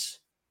introduce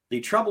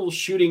the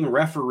troubleshooting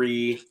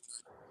referee,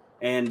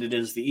 and it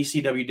is the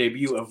ECW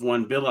debut of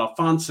one Bill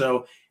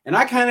Alfonso. And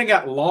I kind of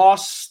got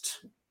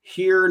lost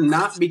here,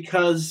 not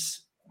because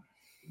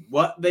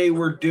what they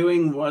were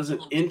doing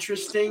wasn't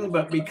interesting,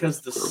 but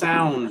because the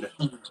sound,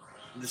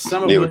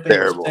 some of what they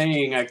were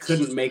saying, I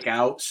couldn't make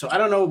out. So I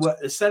don't know what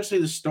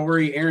essentially the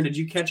story. Aaron, did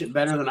you catch it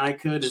better than I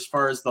could as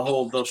far as the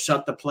whole they'll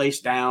shut the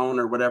place down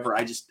or whatever?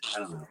 I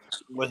don't know.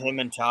 With him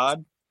and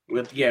Todd?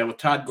 With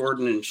Todd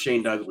Gordon and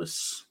Shane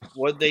Douglas.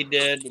 What they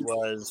did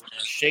was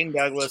Shane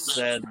Douglas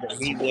said that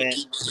he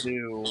went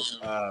to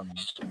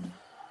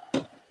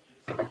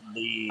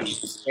the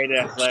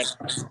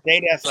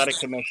State Athletic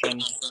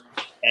Commission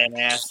and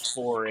asked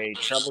for a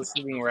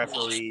troubleshooting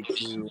referee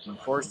to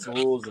enforce the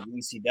rules of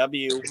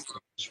ECW.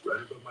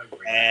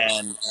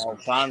 And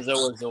Alfonso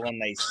was the one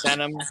they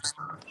sent him.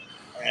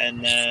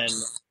 And then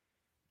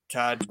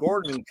Todd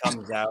Gordon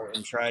comes out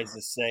and tries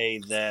to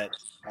say that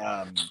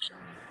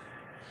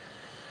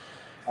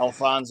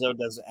Alfonso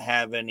doesn't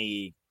have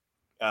any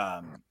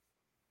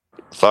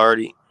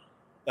authority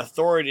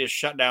to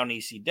shut down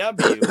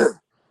ECW.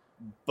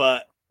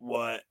 But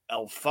what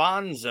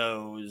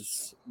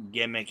Alfonso's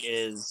gimmick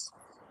is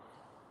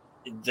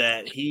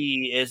that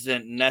he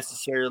isn't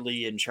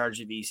necessarily in charge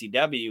of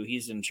ECW.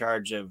 He's in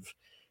charge of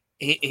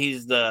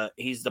he's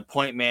the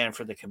point man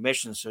for the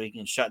commission, so he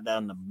can shut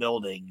down the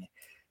building,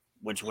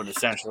 which would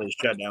essentially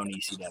shut down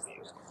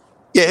ECW.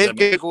 Yeah, his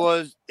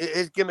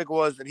gimmick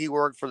was that he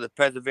worked for the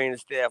Pennsylvania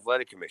State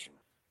Athletic Commission.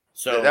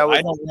 So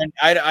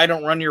I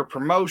don't run your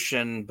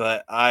promotion,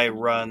 but I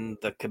run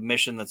the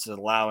commission that's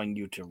allowing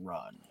you to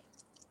run.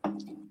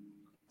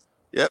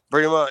 Yep,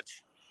 pretty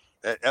much.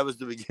 That was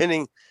the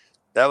beginning.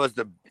 That was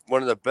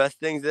one of the best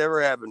things that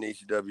ever happened to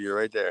ECW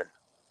right there.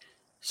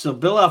 So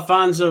Bill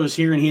Alfonso is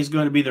here, and he's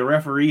going to be the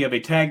referee of a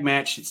tag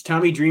match. It's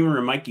Tommy Dreamer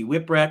and Mikey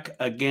Whipwreck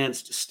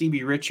against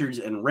Stevie Richards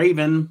and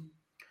Raven.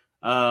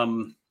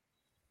 Whatever.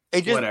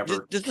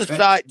 Just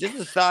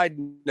a side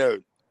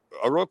note,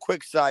 a real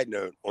quick side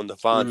note on the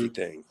Fonzie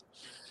thing.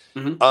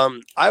 Mm-hmm.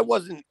 I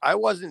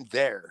wasn't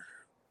there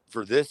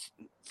for this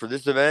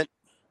event.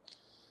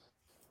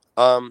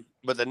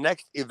 But the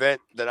next event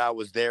that I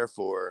was there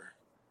for,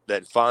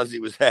 that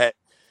Fonzie was at,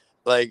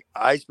 like,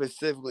 I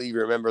specifically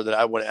remember that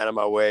I went out of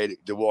my way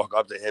to walk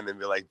up to him and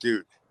be like,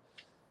 dude,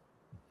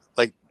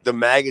 like the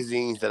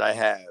magazines that I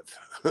have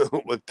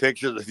with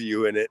pictures of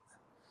you in it,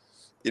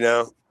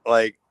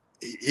 like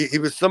he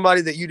was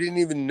somebody that you didn't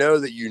even know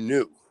that you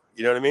knew.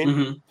 You know what I mean?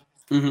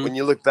 Mm-hmm. Mm-hmm. When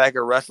you look back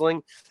at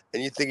wrestling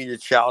and you think of your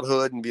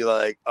childhood and be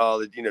like,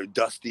 oh,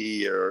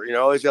 Dusty or,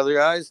 all these other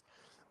guys.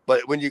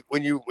 But when you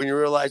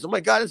realize, oh my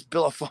God, it's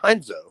Bill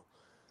Alfonso,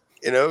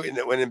 and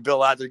when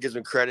Bill out there gives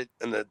him credit,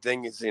 and the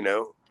thing is,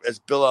 it's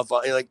Bill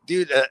Alfonso, you're like,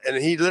 dude, and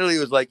he literally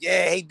was like,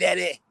 yeah, hey,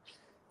 daddy,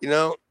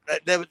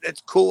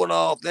 that's cool and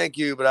all, thank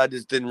you, but I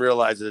just didn't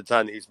realize at the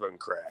time that he's smoking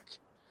crack.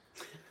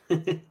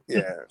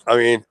 Yeah, I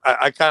mean,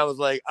 I kind of was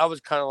like,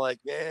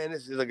 man,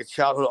 this is like a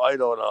childhood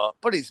idol and all,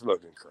 but he's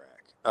smoking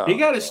crack. Oh, he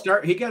got his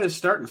start. He got his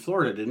start in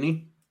Florida, didn't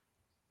he?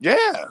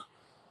 Yeah,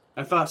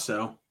 I thought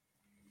so.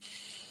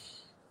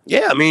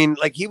 Yeah, I mean,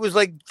 like he was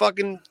like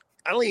fucking.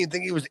 I don't even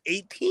think he was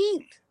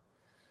 18.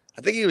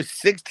 I think he was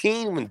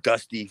 16 when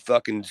Dusty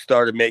fucking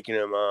started making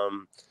him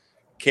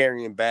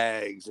carrying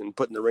bags and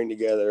putting the ring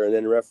together and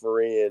then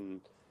refereeing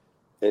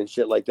and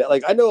shit like that.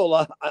 Like I know a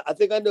lot. I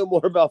think I know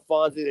more about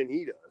Fonzie than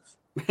he does.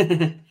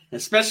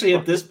 Especially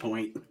at this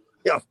point.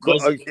 Yeah, of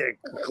course. Okay,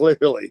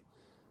 clearly.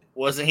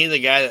 Wasn't he the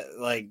guy that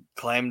like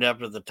climbed up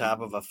to the top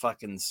of a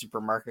fucking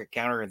supermarket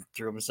counter and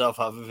threw himself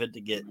off of it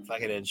to get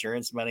fucking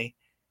insurance money?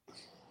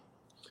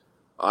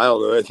 I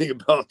don't know anything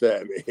about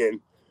that, man.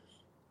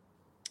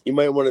 You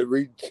might want to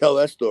retell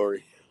that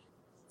story.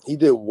 He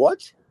did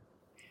what?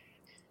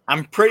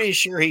 I'm pretty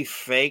sure he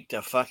faked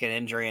a fucking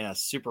injury in a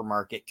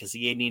supermarket because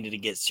he needed to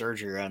get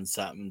surgery on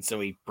something, so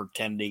he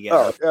pretended he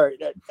got. Oh, all right.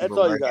 That's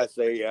all you gotta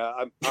say. Yeah,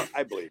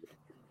 I believe it.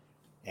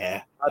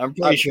 Yeah, I'm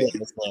pretty sure it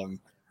was him.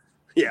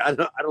 Yeah,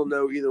 I don't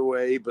know either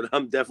way, but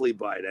I'm definitely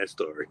buying that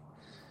story.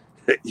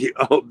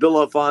 Bill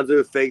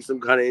Alfonso faked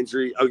some kind of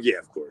injury. Oh yeah,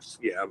 of course.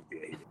 Yeah.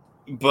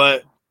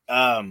 But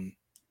do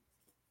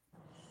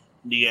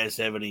you guys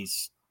have any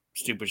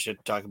stupid shit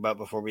to talk about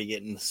before we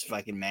get in this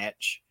fucking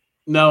match?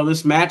 No,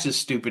 this match is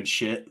stupid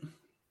shit.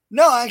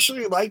 No, I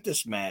actually like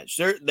this match.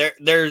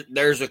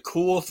 There's a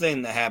cool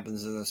thing that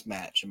happens in this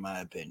match, in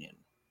my opinion.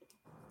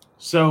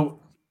 So,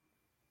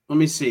 let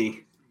me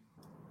see.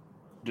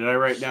 Did I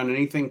write down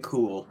anything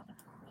cool?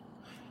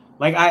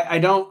 Like I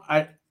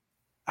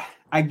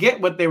get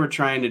what they were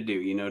trying to do.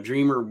 You know,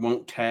 Dreamer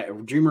won't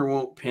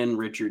pin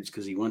Richards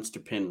because he wants to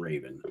pin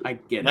Raven. I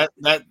get it.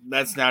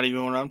 That's not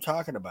even what I'm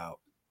talking about.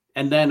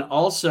 And then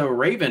also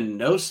Raven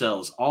no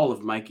sells all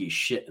of Mikey's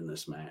shit in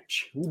this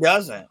match. He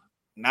doesn't.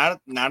 Not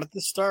at the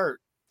start.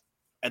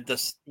 At the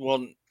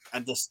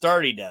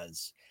start he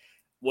does.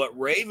 What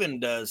Raven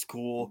does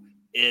cool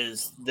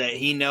is that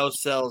he no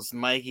sells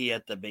Mikey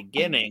at the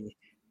beginning,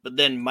 but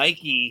then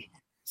Mikey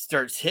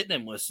starts hitting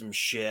him with some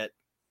shit.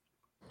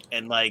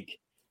 And like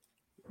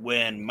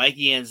when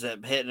Mikey ends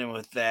up hitting him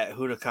with that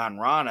Huracan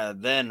Rana,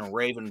 then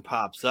Raven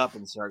pops up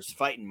and starts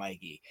fighting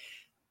Mikey.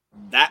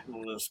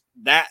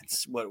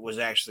 That's what was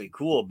actually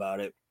cool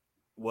about it,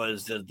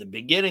 was that at the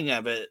beginning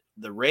of it,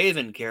 the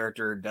Raven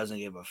character doesn't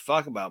give a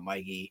fuck about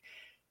Mikey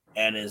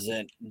and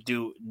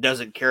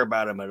doesn't care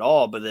about him at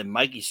all, but then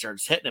Mikey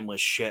starts hitting him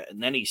with shit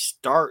and then he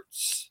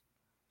starts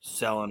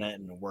selling it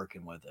and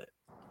working with it.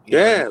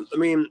 Yeah, I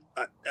mean,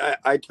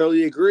 I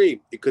totally agree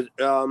because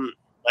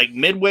like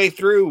midway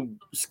through,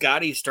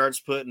 Scotty starts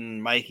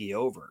putting Mikey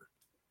over.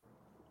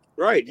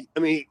 Right. I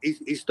mean,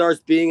 he starts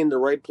being in the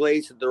right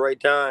place at the right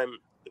time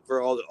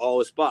for all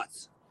his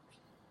spots.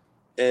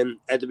 And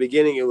at the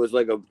beginning, it was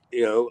like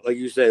like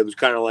you said, it was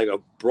kind of like a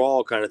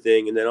brawl kind of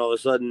thing. And then all of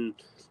a sudden,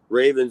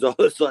 Raven's all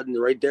of a sudden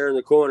right there in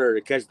the corner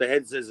to catch the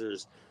head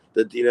scissors,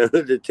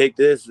 to take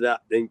this,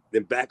 that, then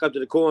back up to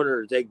the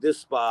corner to take this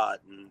spot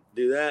and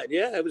do that.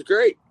 Yeah, it was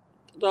great.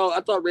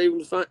 I thought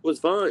Raven was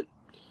fine.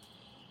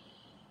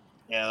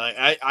 Yeah,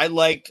 like I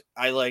liked,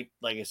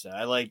 like I said,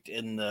 I liked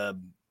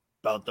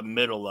about the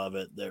middle of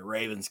it that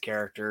Raven's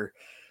character,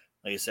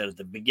 like I said at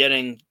the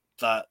beginning,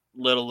 thought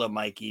little of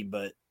Mikey,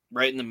 but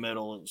right in the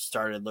middle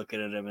started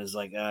looking at him as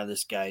like,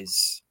 this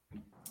guy's.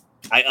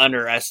 I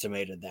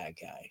underestimated that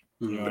guy.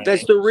 You know but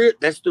that's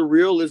the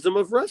realism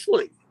of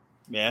wrestling.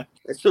 Yeah,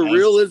 that's the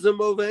realism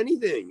of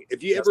anything.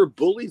 If you ever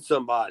bullied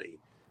somebody,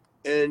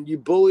 and you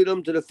bullied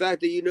them to the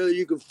fact that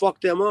you can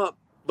fuck them up,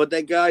 but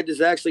that guy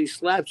just actually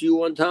slapped you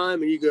one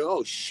time, and you go,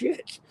 "Oh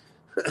shit,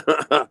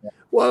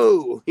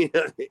 whoa!"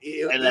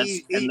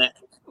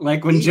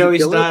 Like when Joey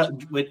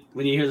Styles,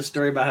 when you hear the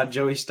story about how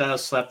Joey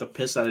Styles slapped the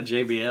piss out of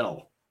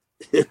JBL.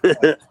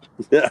 No,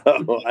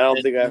 I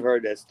don't think I've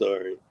heard that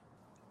story.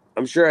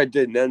 I'm sure I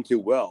did none too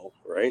well,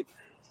 right?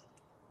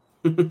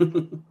 I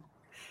mean,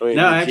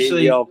 no,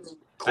 actually, I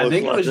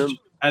think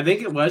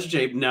it was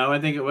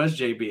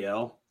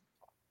JBL.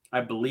 I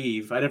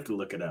believe I'd have to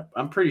look it up.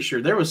 I'm pretty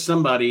sure there was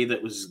somebody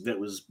that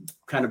was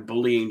kind of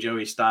bullying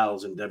Joey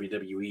Styles in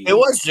WWE. It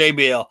was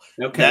JBL.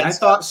 Okay, I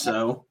thought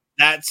so.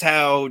 That's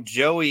how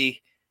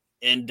Joey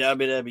in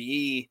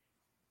WWE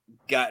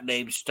got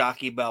named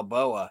Stocky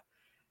Balboa,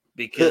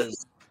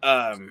 because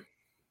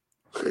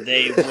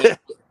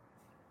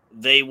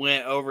they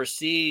went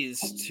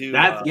overseas to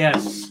that.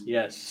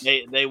 Yes.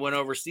 They went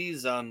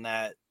overseas on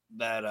that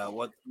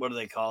what do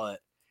they call it?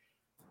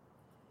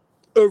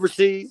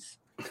 Overseas.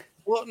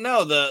 Well,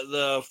 no,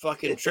 the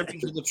fucking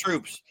tribute to the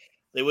troops.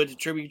 They went to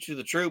tribute to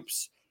the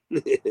troops,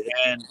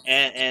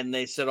 and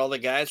they said all the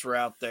guys were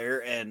out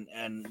there, and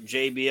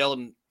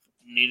JBL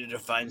needed to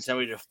find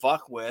somebody to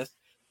fuck with,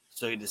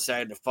 so he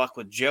decided to fuck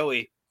with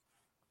Joey,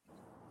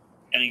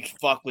 and he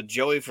fucked with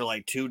Joey for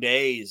like 2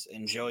 days,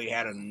 and Joey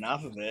had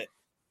enough of it,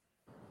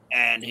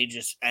 and he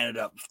just ended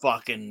up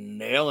fucking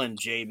nailing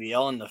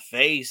JBL in the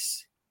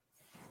face.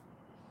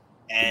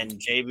 And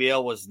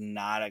JBL was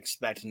not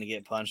expecting to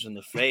get punched in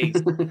the face.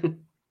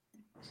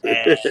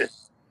 And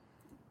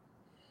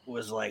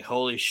was like,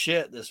 holy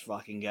shit, this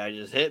fucking guy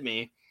just hit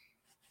me.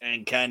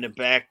 And kind of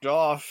backed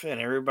off.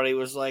 And everybody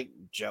was like,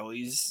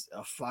 Joey's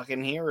a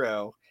fucking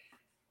hero.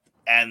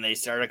 And they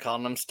started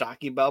calling him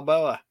Stocky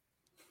Balboa.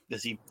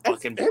 Because he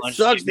fucking punched. It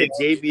sucks that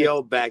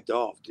JBL backed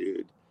off,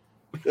 dude.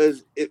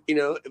 Because, if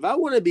I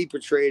want to be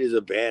portrayed as a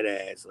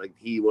badass, like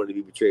he wanted to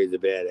be portrayed as a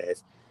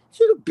badass,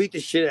 should have beat the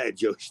shit out of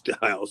Joey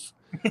Styles.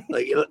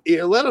 Like,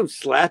 let him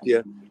slap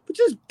you, but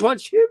just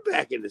punch him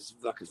back in his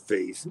fucking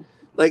face.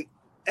 Like,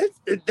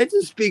 That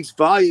just speaks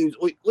volumes.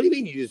 What do you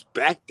mean you just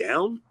back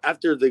down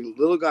after the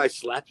little guy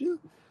slapped you?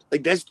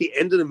 Like that's the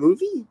end of the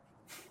movie?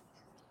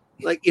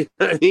 Like, you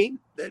know what I mean?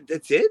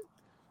 That's it?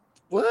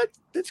 What?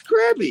 That's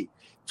crabby.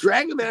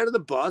 Drag him out of the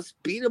bus,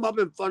 beat him up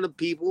in front of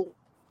people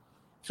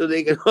so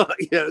they can,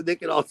 they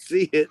can all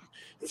see it,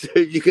 so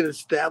you can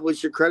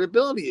establish your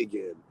credibility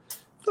again.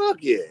 Fuck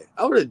yeah.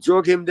 I would have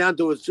drug him down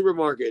to a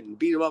supermarket and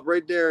beat him up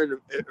right there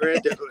right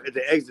at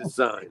the exit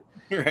sign.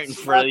 Right in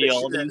front of the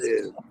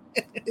Aldi's.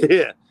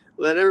 Yeah.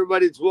 Let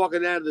everybody that's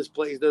walking out of this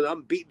place know that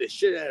I'm beating the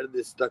shit out of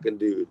this fucking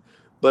dude.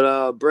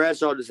 But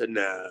Bradshaw just said,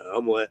 nah,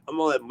 I'm gonna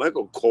let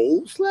Michael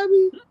Cole slap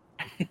me.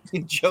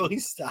 Joey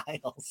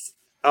Styles.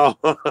 Oh,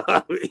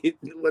 I mean,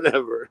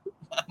 whatever.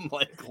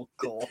 Michael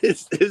Cole.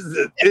 It's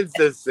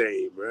the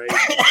same, right?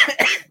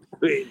 I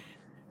mean,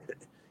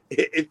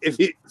 if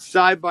you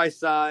side by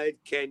side,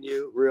 can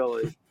you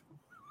really?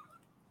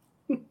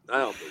 I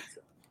don't think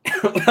so.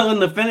 Well, in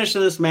the finish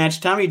of this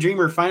match, Tommy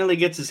Dreamer finally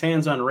gets his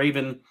hands on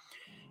Raven,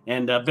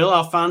 and Bill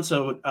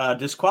Alfonso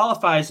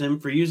disqualifies him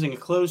for using a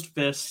closed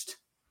fist.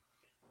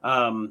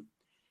 And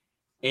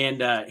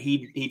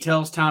he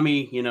tells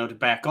Tommy, to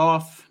back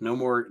off. No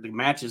more. The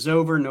match is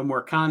over. No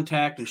more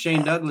contact. And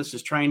Shane Douglas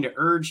is trying to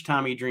urge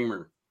Tommy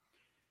Dreamer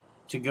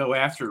to go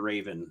after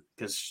Raven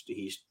because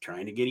he's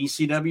trying to get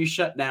ECW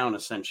shut down.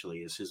 Essentially,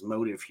 is his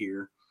motive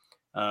here.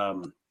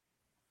 And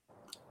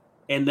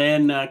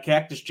then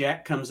Cactus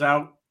Jack comes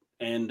out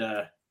and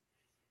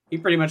he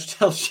pretty much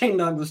tells Shane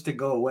Douglas to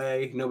go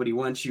away. Nobody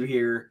wants you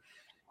here.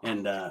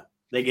 And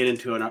they get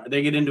into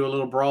a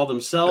little brawl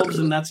themselves,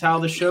 and that's how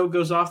the show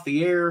goes off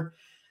the air.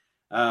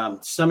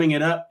 Summing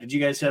it up, did you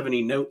guys have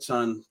any notes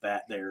on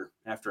that there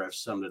after I've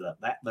summed it up?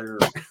 That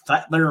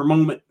there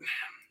moment.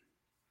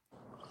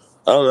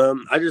 I don't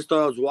know. I just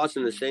thought I was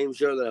watching the same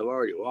show that I've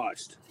already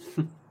watched.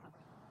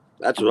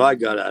 That's what I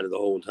got out of the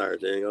whole entire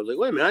thing. I was like,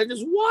 wait a minute, I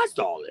just watched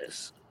all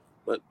this.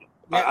 But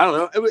I don't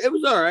know. It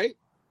was all right.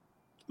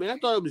 I mean, I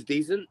thought it was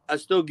decent. I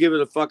still give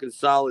it a fucking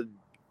solid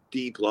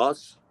D+.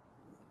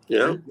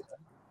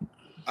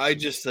 I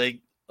just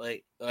think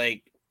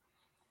like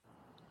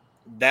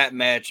that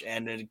match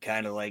ended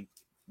kind of like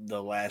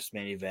the last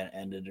main event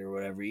ended or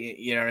whatever.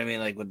 You know what I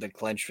mean? Like with the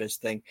clench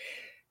fist thing.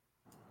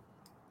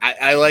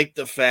 I like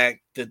the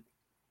fact that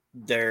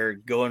they're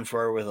going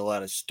forward with a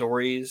lot of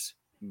stories,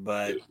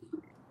 but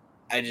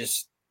I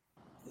just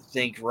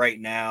think right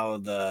now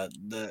the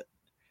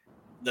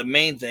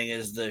main thing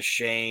is the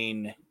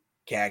Shane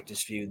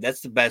Cactus feud.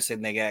 That's the best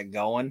thing they got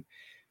going,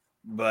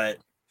 but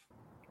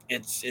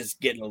it's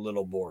getting a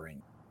little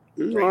boring.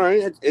 All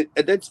right.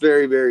 That's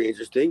very, very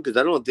interesting because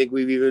I don't think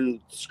we've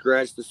even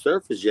scratched the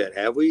surface yet,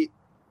 have we,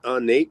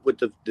 Nate, with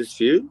this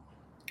feud?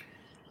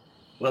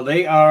 Well,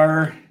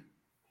 they're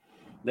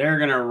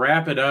going to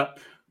wrap it up,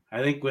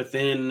 I think,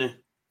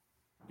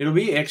 it'll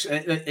be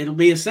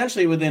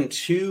essentially within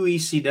 2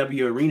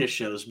 ECW arena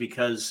shows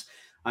because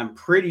I'm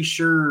pretty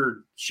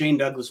sure Shane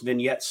Douglas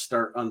vignettes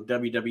start on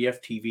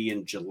WWF TV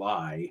in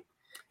July.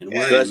 And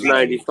that's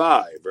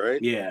 95,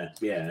 right? Yeah,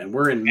 and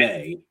we're in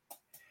May.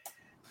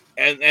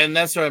 And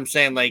that's what I'm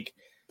saying. Like,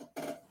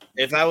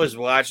 if I was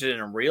watching it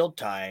in real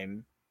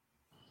time,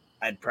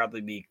 I'd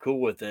probably be cool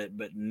with it.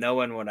 But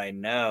knowing what I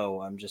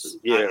know, I'm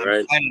kind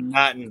of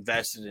not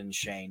invested in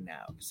Shane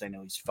now because I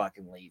know he's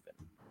fucking leaving.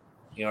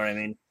 You know what I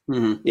mean?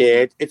 Mm-hmm.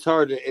 Yeah, it's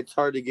hard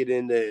to get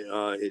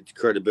into its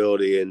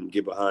credibility and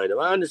get behind him.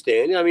 I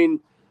understand. I mean,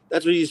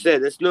 that's what you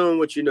said. That's knowing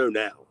what you know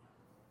now.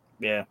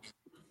 Yeah.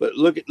 But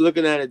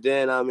looking at it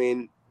then, I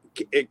mean,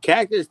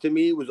 Cactus to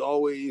me was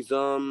always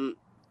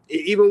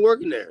even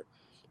working there.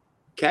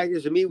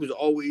 Cactus to me was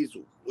always,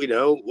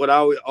 what I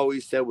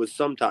always said was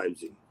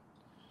sometimes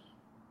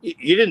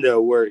you didn't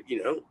know where,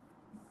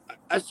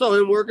 I saw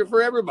him working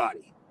for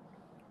everybody,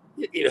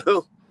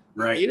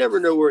 Right. You never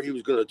know where he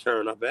was going to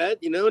turn up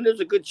at, and there's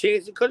a good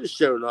chance he could have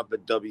shown up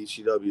at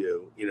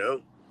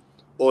WCW,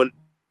 on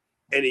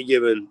any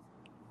given,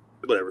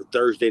 whatever,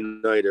 Thursday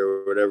night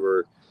or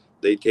whatever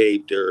they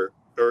taped or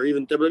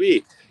even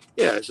WWE.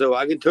 Yeah. So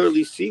I can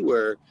totally see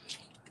where,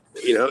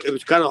 it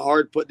was kind of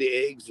hard putting the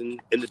eggs in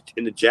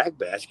the jack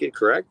basket,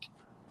 correct?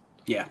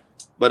 Yeah.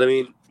 But I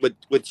mean,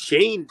 with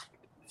Shane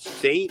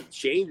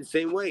the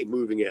same way,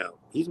 moving out.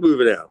 He's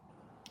moving out.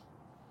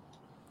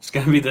 It's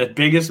going to be the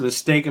biggest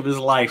mistake of his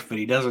life, but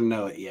he doesn't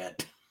know it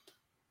yet.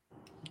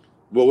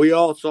 Well, we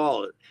all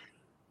saw it.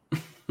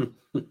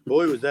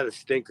 Boy, was that a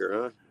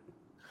stinker,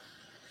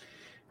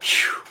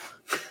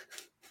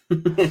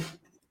 huh?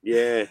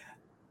 Yeah.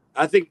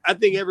 I think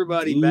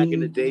everybody back in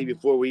the day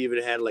before we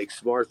even had like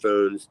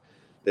smartphones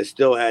that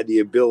still had the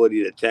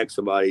ability to text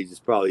somebody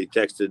just probably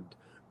texted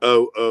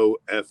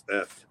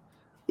OOFF.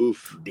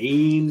 Oof.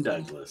 Dean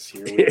Douglas.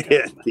 Here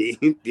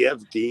we go.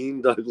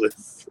 Dean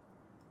Douglas.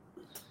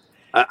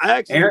 I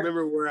actually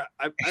remember where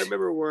I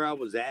remember where I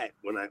was at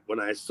when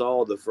I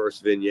saw the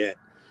first vignette.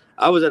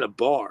 I was at a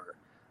bar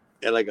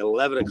at like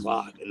 11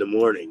 o'clock in the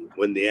morning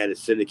when they had a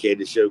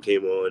syndicated show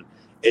came on,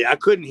 and I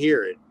couldn't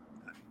hear it.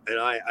 And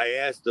I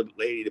asked the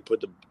lady to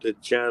put the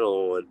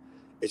channel on,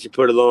 and she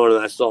put it on,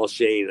 and I saw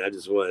Shane, and I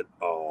just went,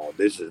 oh. oh,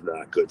 this is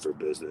not good for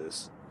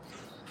business.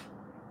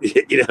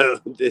 You know,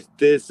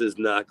 this is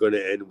not going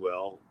to end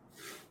well.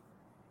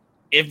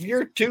 If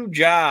your two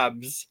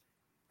jobs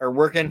are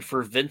working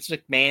for Vince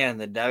McMahon,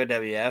 the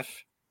WWF,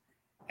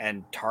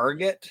 and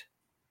Target,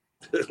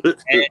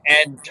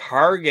 and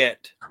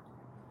Target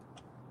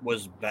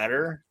was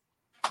better,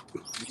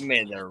 you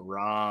made the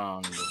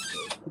wrong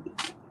decision.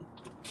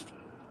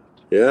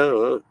 Yeah,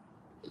 well,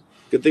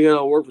 good thing I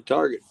don't work for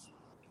Target.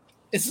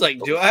 It's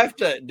like, do I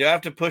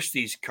have to push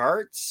these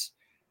carts,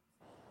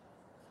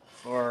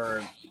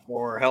 or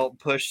help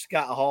push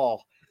Scott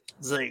Hall?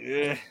 It's like,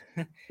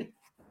 I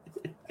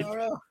don't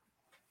know.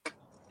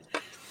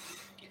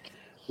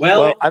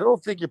 Well, I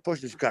don't think you're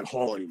pushing Scott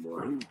Hall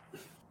anymore.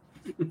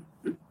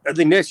 I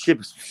think that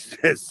ship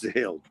has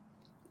sailed.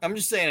 I'm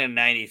just saying in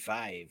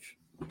 95.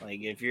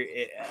 Like, if you're,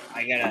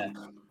 I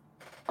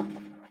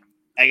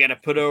gotta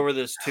put over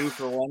this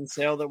 2-for-1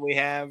 sale that we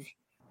have,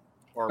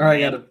 or I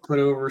gotta put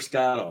over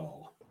Scott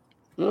Hall.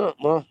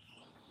 Well,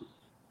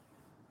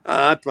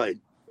 I'd probably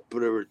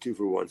put over a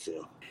 2-for-1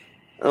 sale.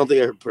 I don't think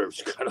I ever put over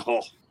Scott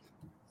Hall.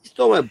 He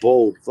stole my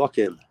bowl. Fuck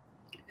him.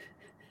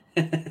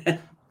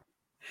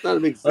 Not a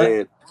big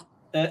fan.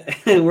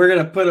 We're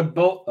gonna put a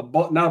bow,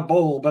 not a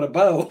bowl, but a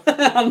bow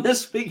on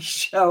this week's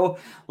show,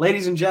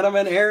 ladies and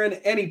gentlemen. Aaron,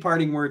 any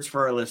parting words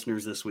for our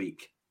listeners this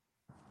week?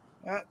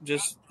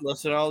 Just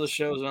listen to all the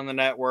shows on the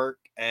network,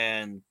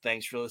 and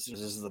thanks for listening.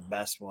 This is the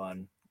best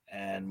one,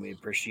 and we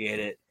appreciate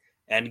it.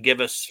 And give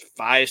us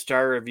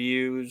 5-star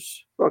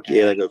reviews. Fuck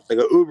yeah, like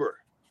a Uber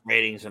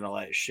ratings and all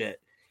that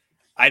shit.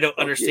 I don't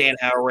understand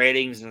how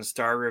ratings and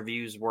star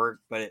reviews work,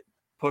 but it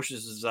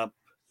pushes us up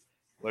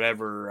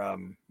whatever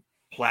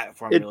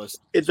platform you're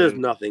listening to. It does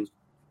nothing.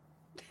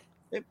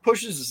 It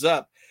pushes us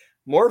up.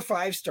 More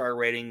 5-star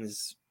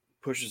ratings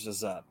pushes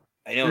us up.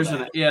 I know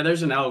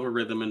there's an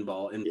algorithm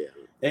involved. And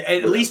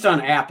at least on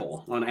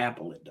Apple. On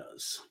Apple it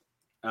does.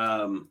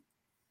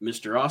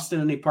 Mr. Austin,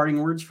 any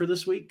parting words for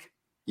this week?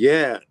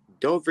 Yeah.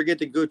 Don't forget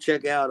to go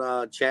check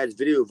out Chad's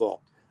Video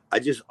Vault. I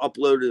just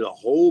uploaded a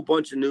whole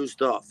bunch of new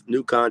stuff,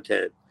 new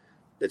content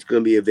that's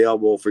going to be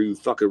available for you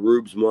fucking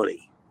rubes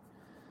money.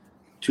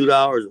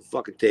 $2 a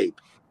fucking tape.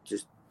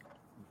 Just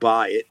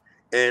buy it.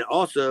 And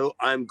also,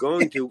 I'm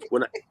going to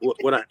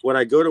when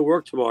I go to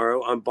work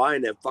tomorrow, I'm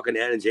buying that fucking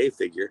Anna Jay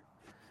figure,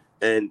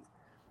 and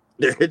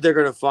they're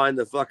going to find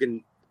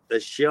the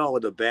shell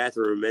in the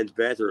bathroom, men's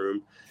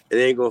bathroom, and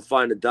they ain't going to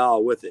find the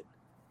doll with it.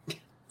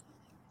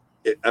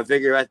 I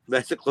figure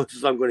that's the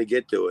closest I'm going to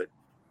get to it.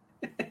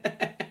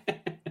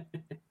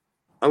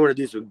 I'm going to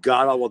do some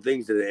god-awful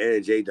things to the Anna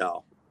Jay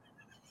doll.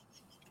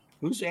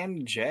 Who's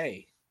Anna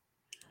Jay?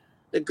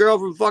 The girl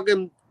from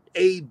fucking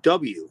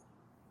AEW.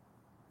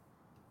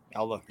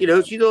 I'll look.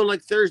 She's on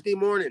like Thursday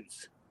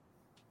mornings.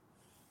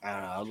 I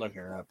don't know. I'll look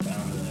her up.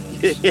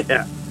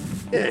 Yeah.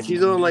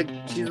 She's on like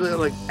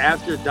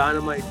after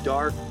Dynamite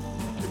Dark,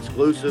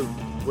 exclusive,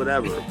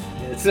 whatever.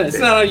 It's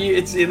not on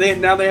you.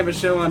 Now they have a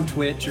show on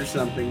Twitch or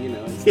something.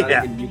 It's not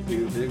on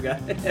YouTube. They've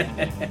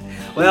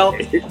got. Well,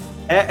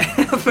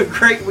 have a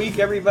great week,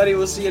 everybody.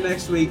 We'll see you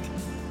next week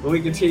when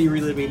we continue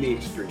reliving the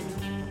extreme.